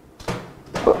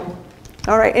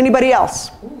 All right, anybody else?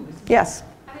 Ooh, Yes.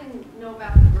 I didn't know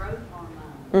about the growth hormone.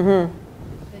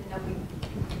 Mm-hmm. Didn't know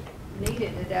we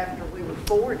needed it after we were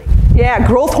 40. Yeah,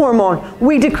 growth hormone.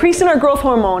 We decrease in our growth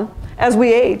hormone as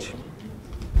we age.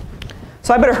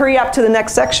 So I better hurry up to the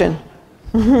next section.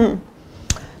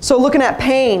 So looking at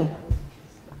pain.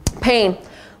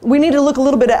 We need to look a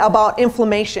little bit about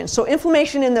inflammation. So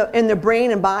inflammation in the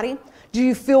brain and body. Do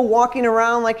you feel walking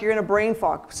around like you're in a brain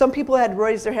fog? Some people had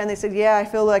raised their hand. They said, yeah, I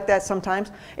feel like that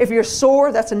sometimes. If you're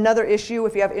sore, that's another issue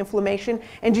if you have inflammation.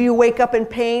 And do you wake up in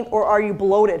pain, or are you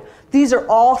bloated? These are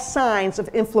all signs of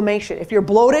inflammation. If you're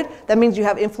bloated, that means you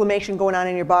have inflammation going on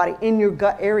in your body, in your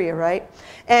gut area, right?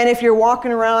 And if you're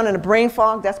walking around in a brain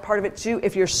fog, that's part of it too.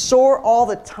 If you're sore all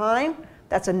the time,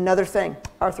 that's another thing.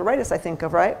 Arthritis, I think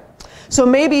of, right? So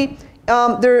maybe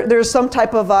there's some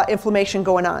type of inflammation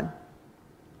going on.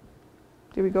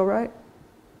 Did we go right?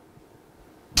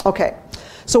 Okay.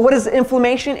 So what is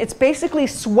inflammation? It's basically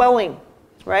swelling,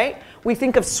 right? We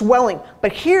think of swelling.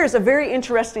 But here's a very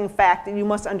interesting fact that you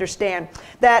must understand.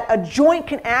 That a joint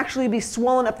can actually be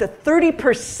swollen up to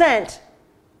 30%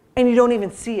 and you don't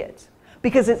even see it,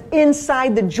 because it's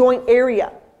inside the joint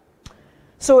area.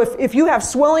 So if you have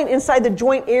swelling inside the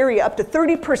joint area up to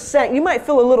 30%, you might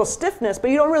feel a little stiffness, but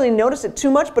you don't really notice it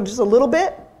too much, but just a little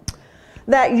bit.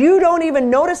 That you don't even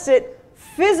notice it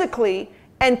physically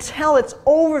until it's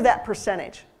over that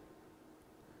percentage.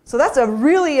 So that's a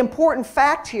really important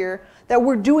fact here, that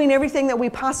we're doing everything that we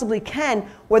possibly can,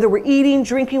 whether we're eating,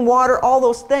 drinking water, all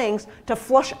those things, to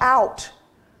flush out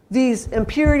these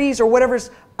impurities or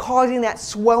whatever's causing that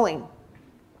swelling.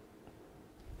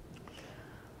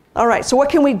 All right, so what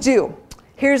can we do?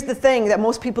 Here's the thing that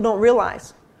most people don't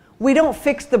realize. We don't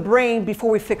fix the brain before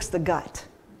we fix the gut.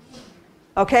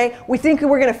 Okay? We think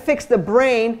we're going to fix the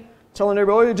brain, telling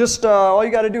everybody, just all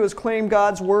you got to do is claim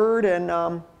God's word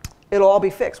and it'll all be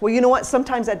fixed. Well, you know what?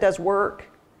 Sometimes that does work.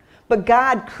 But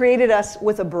God created us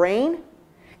with a brain,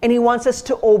 and He wants us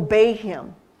to obey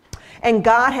Him. And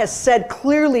God has said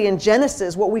clearly in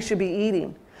Genesis what we should be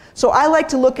eating. So I like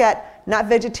to look at not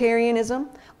vegetarianism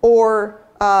or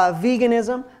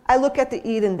veganism. I look at the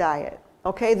Eden diet.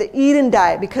 Okay, the Eden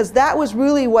diet, because that was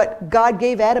really what God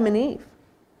gave Adam and Eve.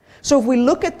 So if we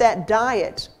look at that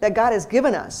diet that God has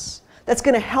given us, that's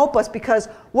going to help us, because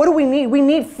what do we need? We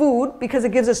need food because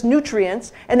it gives us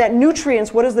nutrients. And that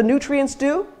nutrients, what does the nutrients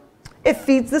do? It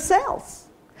feeds the cells.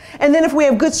 And then if we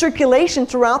have good circulation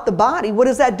throughout the body, what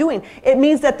is that doing? It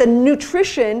means that the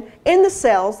nutrition in the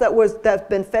cells that's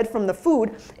been fed from the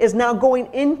food is now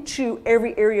going into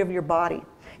every area of your body.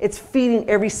 It's feeding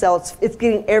every cell. It's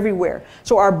getting everywhere.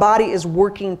 So our body is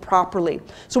working properly.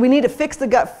 So we need to fix the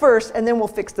gut first, and then we'll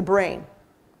fix the brain.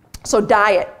 So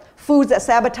diet. Foods that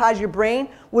sabotage your brain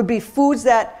would be foods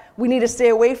that we need to stay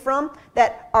away from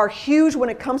that are huge when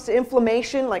it comes to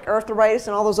inflammation, like arthritis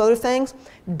and all those other things.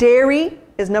 Dairy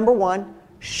is number 1.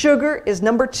 Sugar is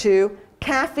number 2.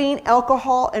 Caffeine,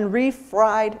 alcohol, and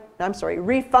refined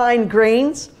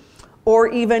grains, or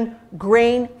even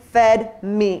grain-fed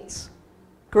meats.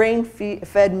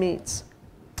 Grain-fed meats.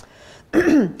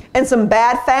 And some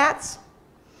bad fats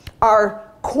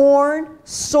are corn,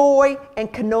 soy,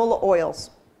 and canola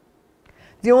oils.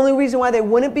 The only reason why they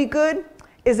wouldn't be good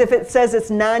is if it says it's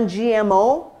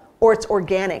non-GMO or it's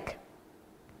organic.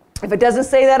 If it doesn't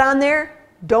say that on there,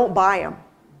 don't buy them.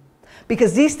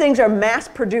 Because these things are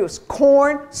mass-produced.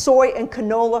 Corn, soy, and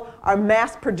canola are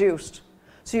mass-produced.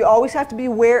 So you always have to be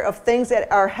aware of things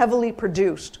that are heavily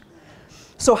produced.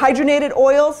 So hydrogenated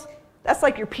oils, that's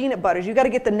like your peanut butters. You got to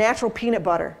get the natural peanut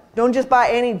butter. Don't just buy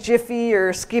any Jiffy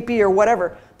or Skippy or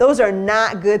whatever. Those are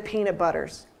not good peanut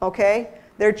butters, okay?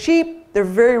 They're cheap, they're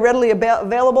very readily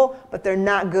available, but they're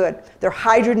not good. They're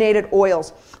hydrogenated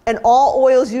oils. And all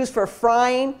oils used for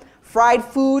frying, fried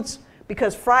foods,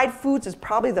 because fried foods is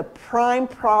probably the prime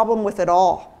problem with it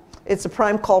all. It's a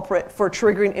prime culprit for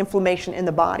triggering inflammation in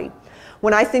the body.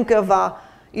 When I think of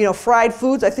fried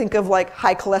foods, I think of like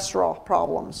high cholesterol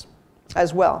problems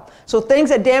as well. So things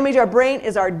that damage our brain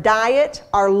is our diet,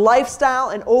 our lifestyle,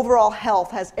 and overall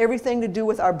health has everything to do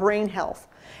with our brain health.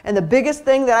 And the biggest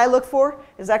thing that I look for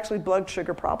is actually blood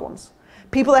sugar problems.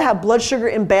 People that have blood sugar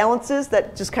imbalances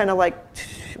that just kind of like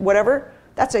whatever,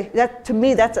 to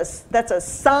me that's a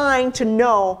sign to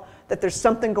know that there's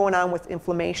something going on with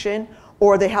inflammation,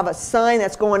 or they have a sign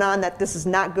that's going on that this is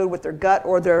not good with their gut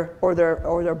or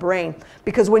their brain.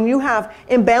 Because when you have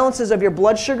imbalances of your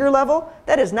blood sugar level,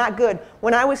 that is not good.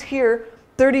 When I was here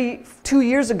 32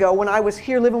 years ago, when I was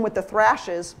here living with the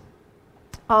Thrashes,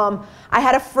 I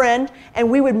had a friend, and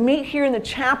we would meet here in the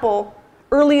chapel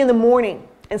early in the morning.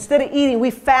 Instead of eating, we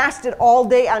fasted all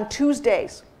day on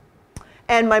Tuesdays.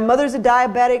 And my mother's a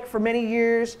diabetic for many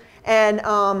years, and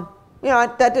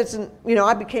that doesn't,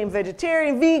 I became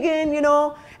vegetarian, vegan,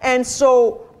 and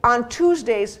so on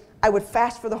Tuesdays, I would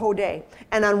fast for the whole day.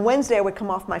 And on Wednesday, I would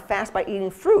come off my fast by eating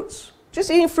fruits,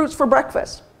 just eating fruits for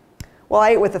breakfast. Well, I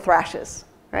ate with the Thrashes,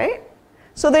 right?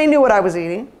 So they knew what I was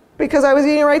eating because I was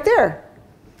eating right there.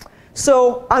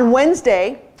 So on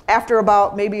Wednesday, after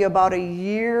maybe about a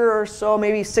year or so,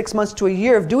 maybe 6 months to a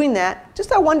year of doing that, just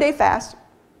that one day fast,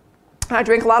 I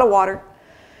drank a lot of water,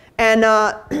 and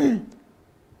I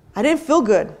didn't feel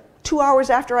good. 2 hours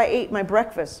after I ate my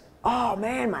breakfast, oh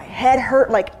man, my head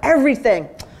hurt like everything.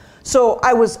 So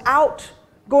I was out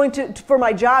going for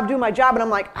my job, doing my job, and I'm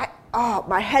like,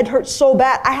 my head hurt so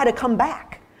bad, I had to come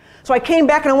back. So I came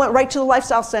back and I went right to the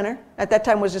Lifestyle Center. At that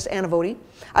time it was just Anavoti.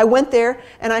 I went there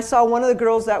and I saw one of the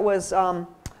girls that was,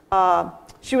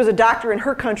 she was a doctor in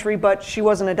her country, but she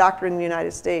wasn't a doctor in the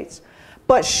United States.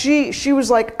 But she was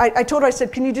like, I told her, I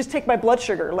said, can you just take my blood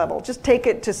sugar level? Just take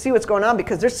it to see what's going on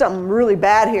because there's something really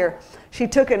bad here. She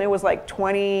took it and it was like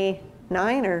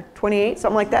 29 or 28,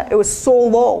 something like that. It was so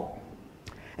low.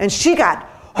 And she got,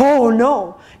 oh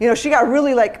no. She got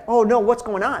really like, oh no, what's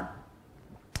going on?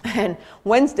 And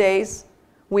Wednesdays,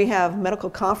 we have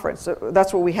medical conference. So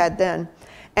that's what we had then.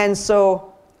 And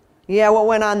so, yeah, what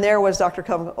went on there was Dr.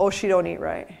 Kelvin, oh, she don't eat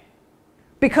right.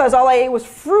 Because all I ate was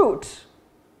fruit.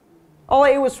 All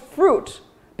I ate was fruit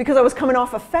because I was coming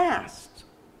off a fast.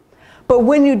 But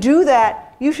when you do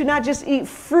that, you should not just eat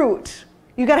fruit.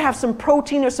 You got to have some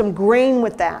protein or some grain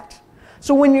with that.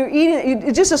 So when you're eating,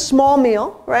 it's just a small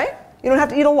meal, right? You don't have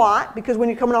to eat a lot because when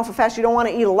you're coming off a fast, you don't want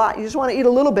to eat a lot. You just want to eat a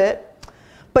little bit.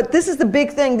 But this is the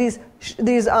big thing. These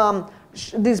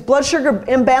blood sugar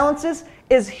imbalances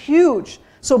is huge.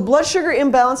 So blood sugar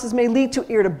imbalances may lead to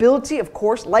irritability, of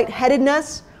course,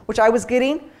 lightheadedness, which I was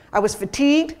getting. I was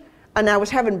fatigued, and I was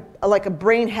having like a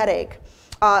brain headache.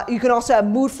 You can also have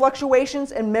mood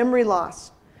fluctuations and memory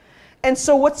loss. And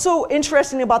so what's so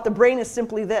interesting about the brain is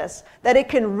simply this, that it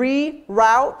can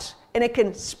reroute and it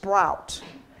can sprout.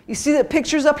 You see the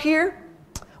pictures up here?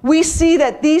 We see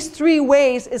that these 3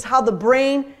 ways is how the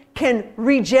brain can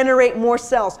regenerate more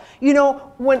cells.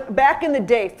 When back in the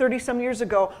day, 30-some years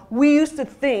ago, we used to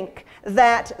think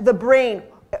that the brain,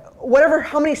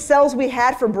 how many cells we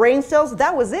had for brain cells,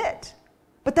 that was it.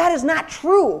 But that is not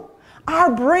true.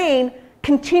 Our brain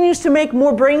continues to make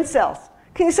more brain cells.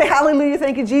 Can you say hallelujah,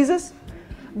 thank you, Jesus?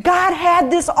 God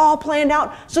had this all planned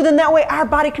out, so then that way our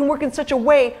body can work in such a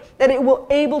way that it will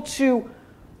able to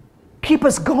keep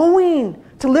us going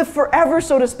to live forever,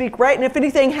 so to speak, right? And if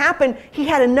anything happened, he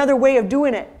had another way of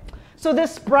doing it. So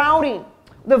this sprouting,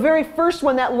 the very first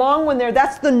one, that long one there,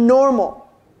 that's the normal.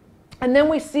 And then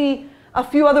we see a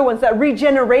few other ones, that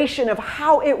regeneration of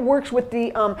how it works with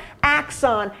the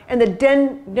axon and the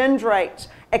dendrites,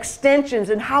 extensions,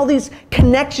 and how these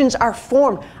connections are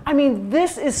formed. I mean,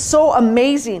 this is so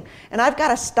amazing. And I've got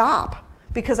to stop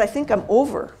because I think I'm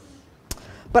over.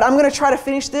 But I'm going to try to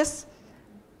finish this.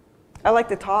 I like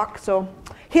to talk, so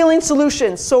healing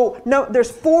solutions. So no, there's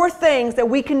 4 things that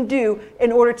we can do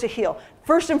in order to heal.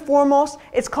 First and foremost,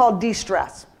 it's called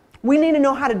de-stress. We need to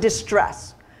know how to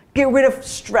distress, get rid of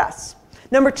stress.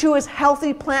 Number 2 is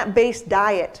healthy plant-based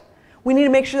diet. We need to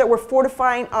make sure that we're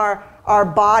fortifying our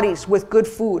bodies with good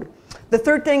food. The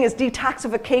third thing is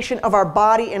detoxification of our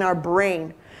body and our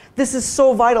brain. This is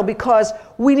so vital because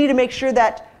we need to make sure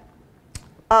that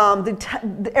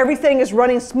everything is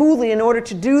running smoothly in order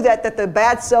to do that, that the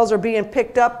bad cells are being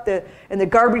picked up and the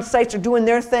garbage sites are doing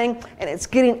their thing and it's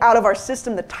getting out of our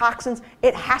system, the toxins.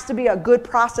 It has to be a good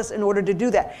process in order to do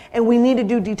that. And we need to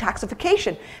do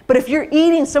detoxification. But if you're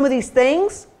eating some of these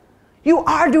things, you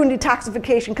are doing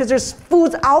detoxification because there's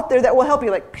foods out there that will help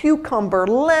you, like cucumber,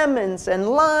 lemons, and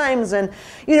limes, and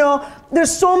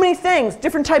there's so many things,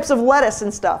 different types of lettuce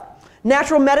and stuff.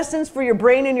 Natural medicines for your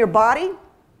brain and your body.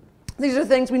 These are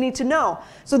things we need to know.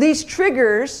 So these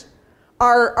triggers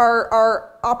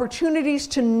are opportunities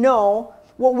to know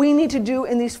what we need to do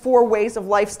in these 4 ways of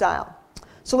lifestyle.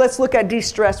 So let's look at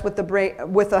de-stress with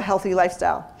a healthy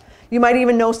lifestyle. You might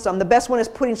even know some. The best one is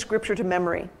putting scripture to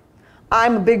memory.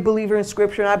 I'm a big believer in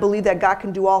scripture, and I believe that God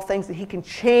can do all things, that he can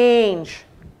change.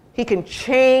 He can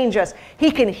change us.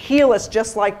 He can heal us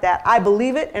just like that. I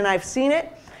believe it, and I've seen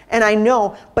it, and I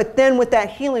know. But then with that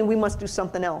healing, we must do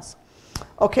something else.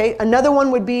 Okay, another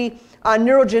one would be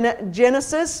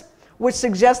neurogenesis, which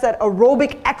suggests that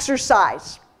aerobic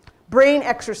exercise, brain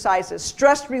exercises,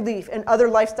 stress relief, and other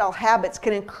lifestyle habits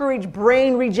can encourage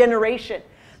brain regeneration.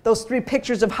 Those 3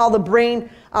 pictures of how the brain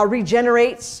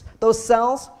regenerates those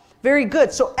cells. Very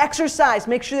good. So exercise,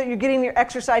 make sure that you're getting your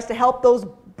exercise to help those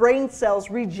brain cells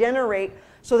regenerate.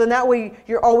 So then that way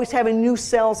you're always having new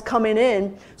cells coming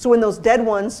in. So when those dead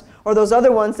ones or those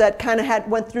other ones that kind of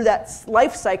went through that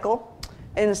life cycle,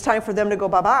 and it's time for them to go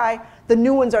bye-bye, the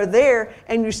new ones are there,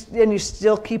 and you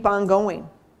still keep on going.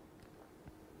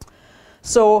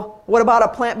 So what about a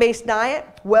plant-based diet?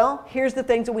 Well, here's the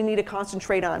things that we need to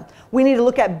concentrate on. We need to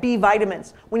look at B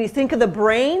vitamins. When you think of the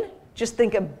brain, just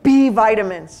think of B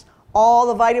vitamins. All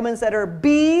the vitamins that are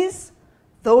Bs,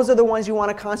 those are the ones you want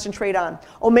to concentrate on.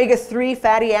 Omega-3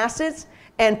 fatty acids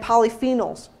and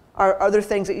polyphenols are other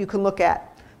things that you can look at.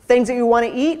 Things that you want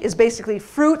to eat is basically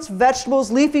fruits,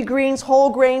 vegetables, leafy greens, whole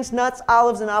grains, nuts,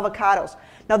 olives, and avocados.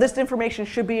 Now this information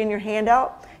should be in your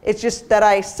handout. It's just that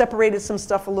I separated some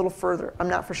stuff a little further. I'm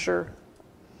not for sure.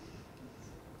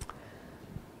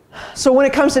 So when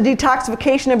it comes to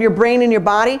detoxification of your brain and your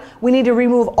body, we need to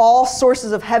remove all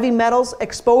sources of heavy metals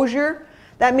exposure.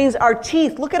 That means our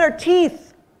teeth. Look at our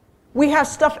teeth. We have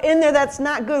stuff in there that's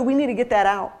not good. We need to get that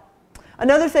out.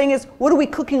 Another thing is, what are we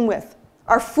cooking with?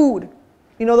 Our food.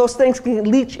 Those things can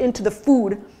leach into the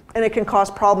food, and it can cause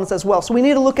problems as well. So we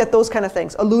need to look at those kind of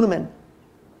things. Aluminum.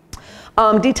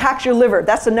 Detox your liver.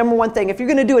 That's the number 1 thing. If you're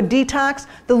going to do a detox,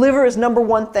 the liver is number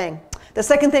 1 thing. The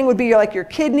second thing would be your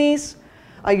kidneys.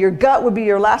 Your gut would be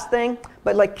your last thing.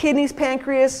 But like kidneys,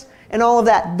 pancreas, and all of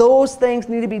that, those things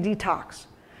need to be detoxed.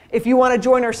 If you want to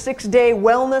join our 6-day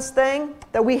wellness thing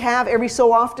that we have every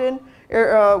so often,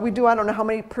 we do, I don't know how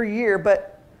many per year,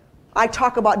 but I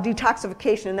talk about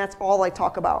detoxification, and that's all I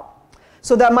talk about.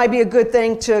 So that might be a good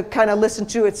thing to kind of listen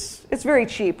to. It's very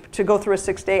cheap to go through a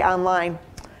 6-day online.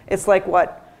 It's like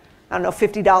what, I don't know,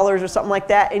 $50 or something like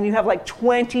that, and you have like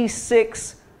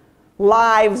 26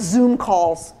 live Zoom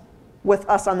calls with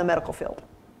us on the medical field.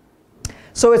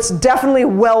 So it's definitely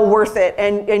well worth it,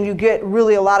 and you get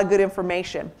really a lot of good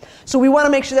information. So we want to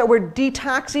make sure that we're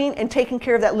detoxing and taking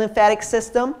care of that lymphatic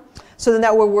system, so then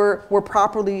that way we're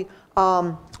properly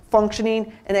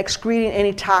functioning and excreting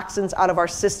any toxins out of our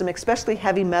system, especially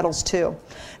heavy metals too.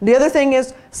 The other thing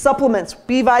is supplements,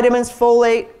 B vitamins,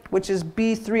 folate, which is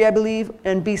B3 I believe,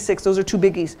 and B6, those are 2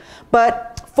 biggies.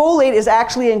 But folate is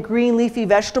actually in green leafy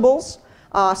vegetables,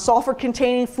 sulfur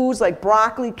containing foods like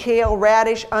broccoli, kale,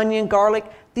 radish, onion, garlic.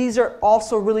 These are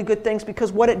also really good things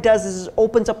because what it does is it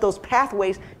opens up those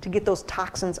pathways to get those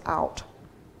toxins out.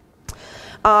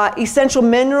 Essential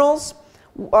minerals,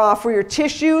 for your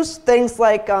tissues, things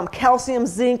like calcium,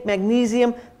 zinc,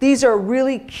 magnesium. These are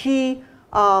really key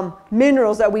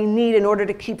minerals that we need in order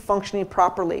to keep functioning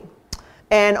properly.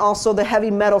 And also the heavy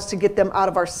metals to get them out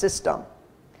of our system.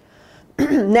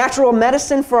 Natural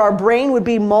medicine for our brain would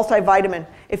be multivitamin.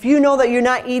 If you know that you're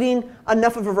not eating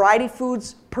enough of a variety of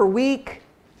foods per week,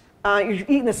 you're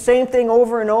eating the same thing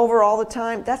over and over all the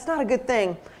time, that's not a good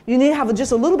thing. You need to have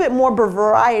just a little bit more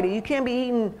variety. You can't be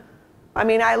eating, I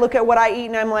mean, I look at what I eat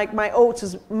and I'm like, my oats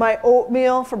is my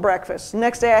oatmeal for breakfast.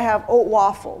 Next day I have oat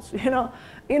waffles, you know,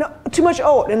 too much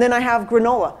oat. And then I have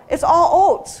granola. It's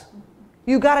all oats.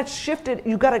 You got to shift it.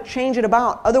 You got to change it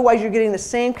about. Otherwise, you're getting the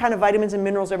same kind of vitamins and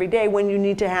minerals every day when you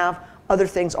need to have other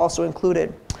things also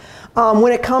included.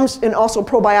 When it comes, and also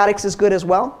probiotics is good as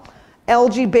well.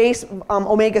 Algae-based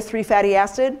omega-3 fatty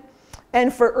acid.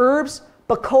 And for herbs,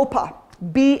 bacopa,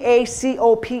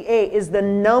 B-A-C-O-P-A, is the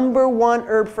 #1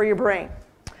 herb for your brain.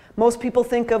 Most people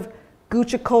think of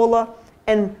guacamole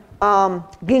and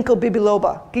ginkgo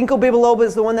biloba. Ginkgo biloba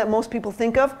is the one that most people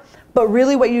think of, but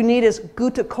really what you need is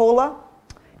guacamole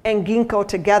and ginkgo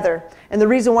together. And the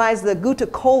reason why is the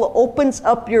guacamole opens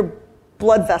up your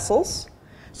blood vessels,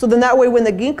 so then that way when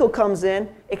the ginkgo comes in,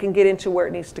 it can get into where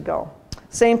it needs to go.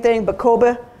 Same thing,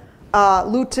 bacopa,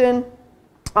 lutein,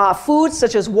 foods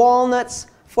such as walnuts,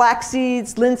 flax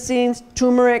seeds, linseeds,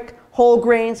 turmeric, whole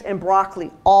grains, and broccoli.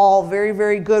 All very,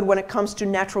 very good when it comes to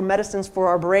natural medicines for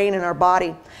our brain and our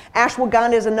body.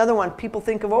 Ashwagandha is another one. People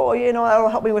think of, oh, you know, that'll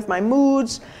help me with my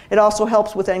moods. It also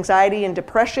helps with anxiety and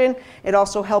depression. It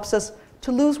also helps us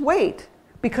to lose weight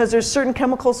because there's certain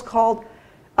chemicals called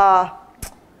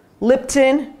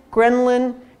leptin,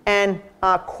 ghrelin, and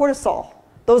cortisol.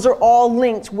 Those are all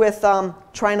linked with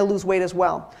trying to lose weight as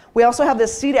well. We also have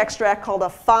this seed extract called a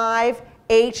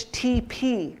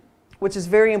 5-HTP, which is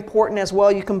very important as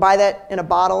well. You can buy that in a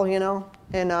bottle, you know,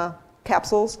 in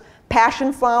capsules.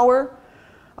 Passion flower,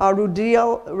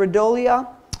 rhodiola,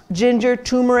 ginger,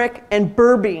 turmeric, and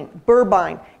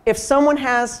berberine. If someone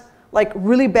has like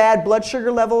really bad blood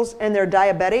sugar levels and they're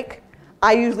diabetic,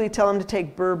 I usually tell them to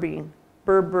take berberine.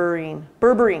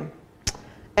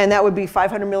 And that would be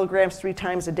 500 milligrams 3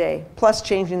 times a day, plus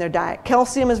changing their diet.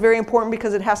 Calcium is very important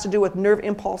because it has to do with nerve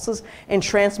impulses and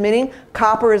transmitting.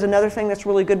 Copper is another thing that's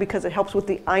really good because it helps with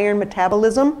the iron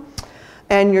metabolism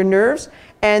and your nerves.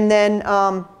 And then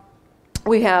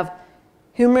we have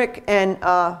humic and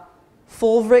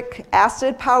fulvic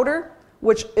acid powder,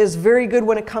 which is very good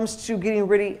when it comes to getting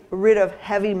rid of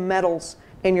heavy metals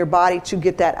in your body to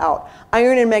get that out.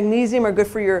 Iron and magnesium are good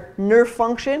for your nerve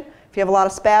function. If you have a lot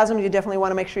of spasms, you definitely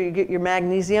want to make sure you get your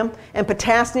magnesium. And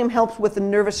potassium helps with the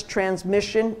nervous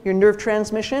transmission, your nerve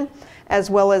transmission, as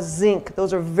well as zinc.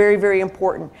 Those are very, very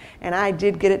important. And I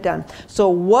did get it done. So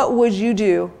what would you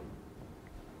do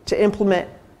to implement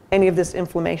any of this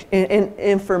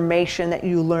information that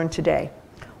you learned today?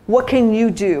 What can you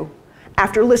do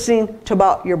after listening to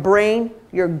about your brain,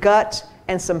 your gut,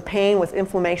 and some pain with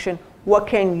inflammation? What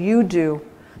can you do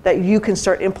that you can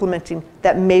start implementing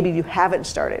that maybe you haven't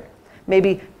started?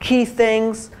 Maybe key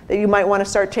things that you might want to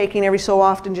start taking every so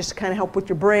often just to kind of help with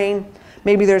your brain.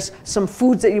 Maybe there's some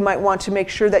foods that you might want to make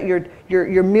sure that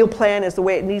your meal plan is the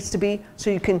way it needs to be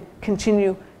so you can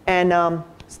continue and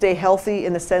stay healthy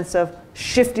in the sense of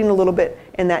shifting a little bit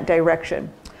in that direction.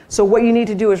 So what you need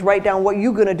to do is write down what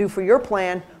you're going to do for your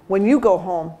plan when you go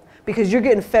home, because you're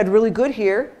getting fed really good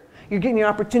here. You're getting your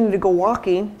opportunity to go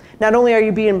walking. Not only are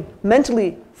you being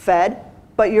mentally fed,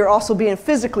 but you're also being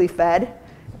physically fed.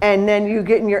 And then you're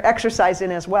getting your exercise in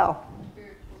as well.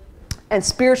 And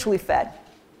spiritually fed.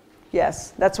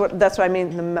 Yes, that's what I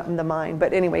mean in the mind.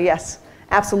 But anyway, yes,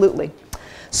 absolutely.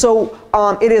 So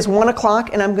it is 1 o'clock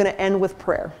and I'm going to end with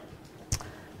prayer.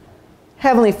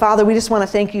 Heavenly Father, we just want to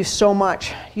thank you so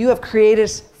much. You have created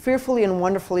us fearfully and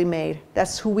wonderfully made.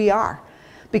 That's who we are.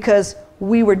 Because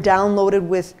we were downloaded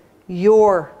with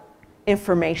your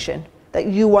information that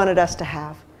you wanted us to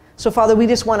have. So Father, we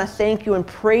just want to thank you and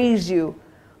praise you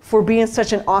for being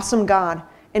such an awesome God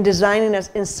and designing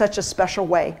us in such a special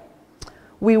way.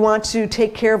 We want to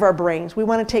take care of our brains. We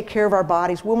want to take care of our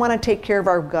bodies. We want to take care of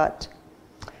our gut.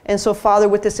 And so, Father,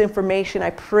 with this information, I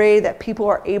pray that people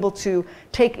are able to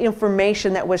take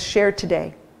information that was shared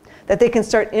today, that they can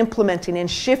start implementing and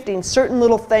shifting certain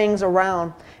little things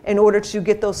around in order to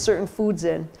get those certain foods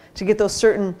in, to get those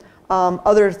certain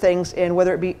other things in,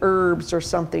 whether it be herbs or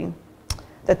something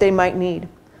that they might need.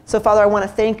 So, Father, I want to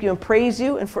thank you and praise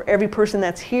you, and for every person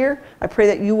that's here, I pray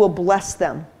that you will bless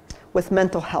them with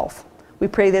mental health. We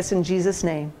pray this in Jesus'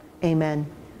 name. Amen.